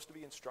supposed to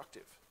be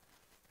instructive,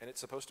 and it's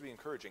supposed to be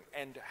encouraging.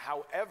 And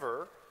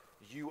however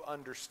you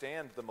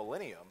understand the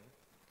millennium,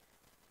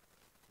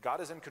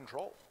 God is in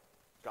control.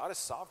 God is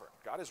sovereign.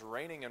 God is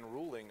reigning and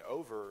ruling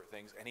over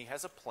things, and he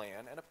has a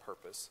plan and a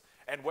purpose.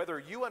 And whether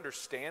you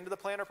understand the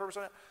plan or purpose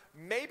or not,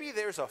 maybe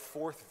there's a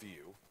fourth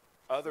view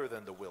other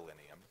than the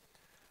millennium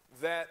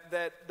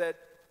that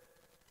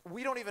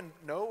we don't even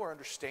know or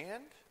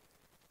understand,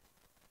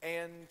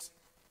 and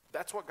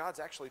that's what God's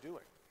actually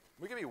doing.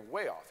 We can be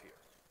way off here.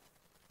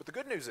 But the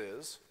good news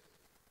is,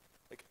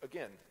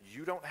 again,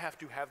 you don't have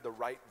to have the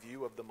right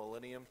view of the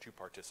millennium to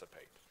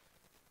participate.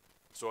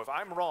 So if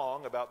I'm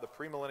wrong about the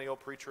premillennial,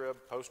 pre-trib,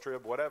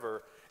 post-trib,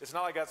 whatever, it's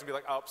not like God's going to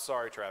be like, oh,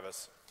 sorry,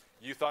 Travis.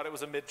 You thought it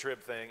was a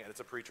mid-trib thing, and it's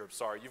a pre-trib.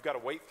 Sorry, you've got to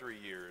wait 3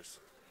 years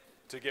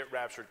to get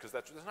raptured, because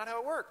that's not how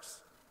it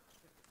works.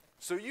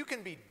 So you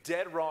can be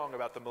dead wrong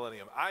about the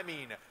millennium. I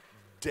mean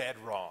dead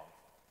wrong.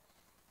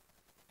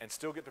 And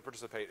still get to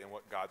participate in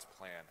what God's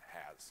plan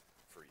has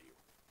for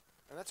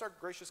you. And that's our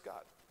gracious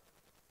God.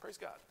 Praise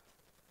God.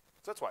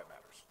 So that's why it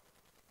matters.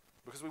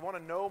 Because we want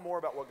to know more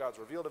about what God's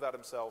revealed about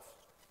himself,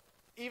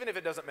 even if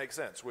it doesn't make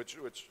sense.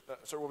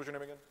 Sir, what was your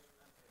name again?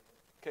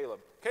 Caleb.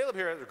 Caleb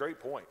here has a great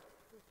point.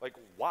 Like,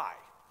 why?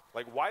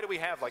 Like, why do we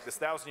have like this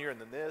 1,000 year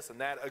and then this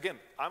and that? Again,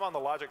 I'm on the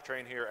logic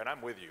train here, and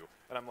I'm with you.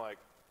 And I'm like,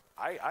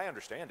 I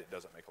understand it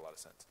doesn't make a lot of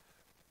sense.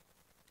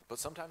 But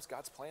sometimes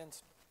God's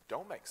plans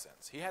don't make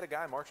sense. He had an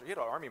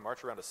army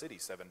march around a city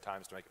 7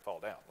 times to make it fall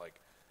down. Like,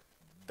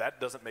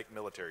 that doesn't make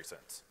military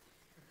sense.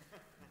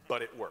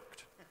 But it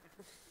worked.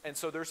 And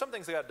so there are some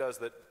things that God does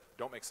that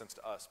don't make sense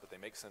to us, but they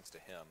make sense to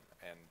him,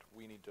 and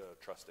we need to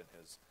trust in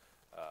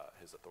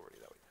his authority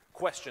that way.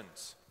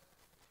 Questions?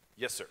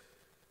 Yes, sir.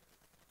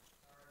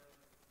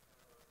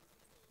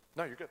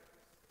 No, you're good.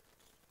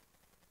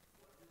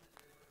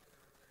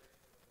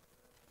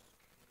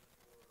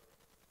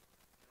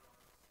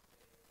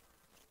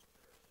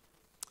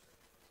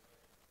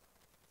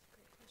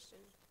 Great question.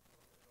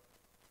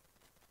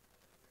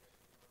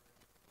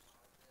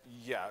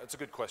 Yeah, it's a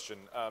good question.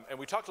 And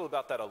we talked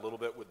about that a little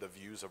bit with the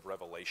views of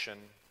Revelation.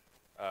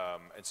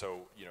 And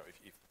so,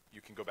 if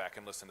you can go back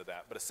and listen to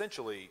that. But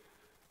essentially,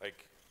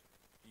 like,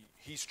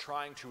 he's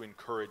trying to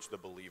encourage the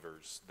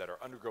believers that are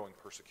undergoing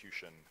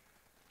persecution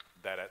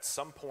that at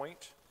some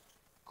point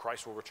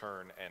Christ will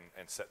return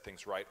and set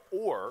things right.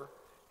 Or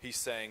he's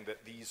saying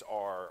that these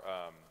are,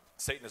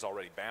 Satan is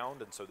already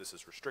bound, and so this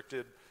is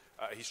restricted.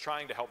 He's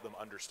trying to help them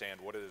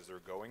understand what it is they're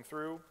going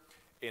through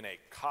in a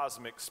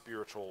cosmic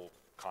spiritual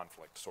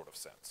conflict sort of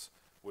sense,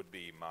 would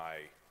be my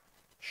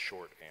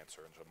short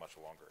answer, and a much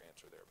longer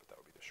answer there, but that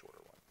would be the shorter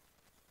one.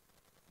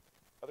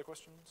 Other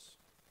questions?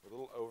 We're a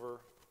little over,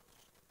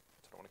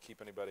 so I don't want to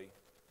keep anybody,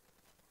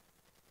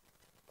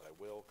 but I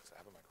will because I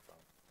have a microphone.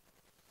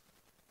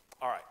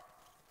 All right.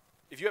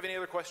 If you have any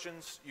other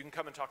questions, you can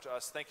come and talk to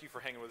us. Thank you for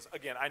hanging with us.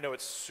 Again, I know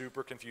it's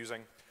super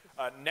confusing.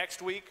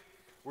 Next week,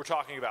 we're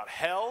talking about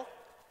hell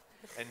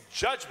and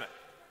judgment.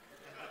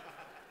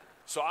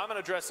 So I'm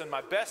going to dress in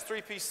my best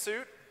 3-piece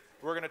suit.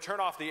 We're going to turn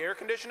off the air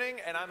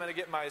conditioning, and I'm going to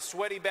get my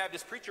sweaty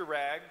Baptist preacher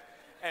rag,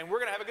 and we're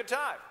going to have a good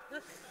time.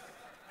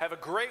 Have a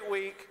great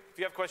week. If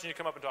you have questions, you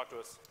come up and talk to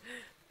us.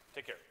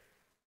 Take care.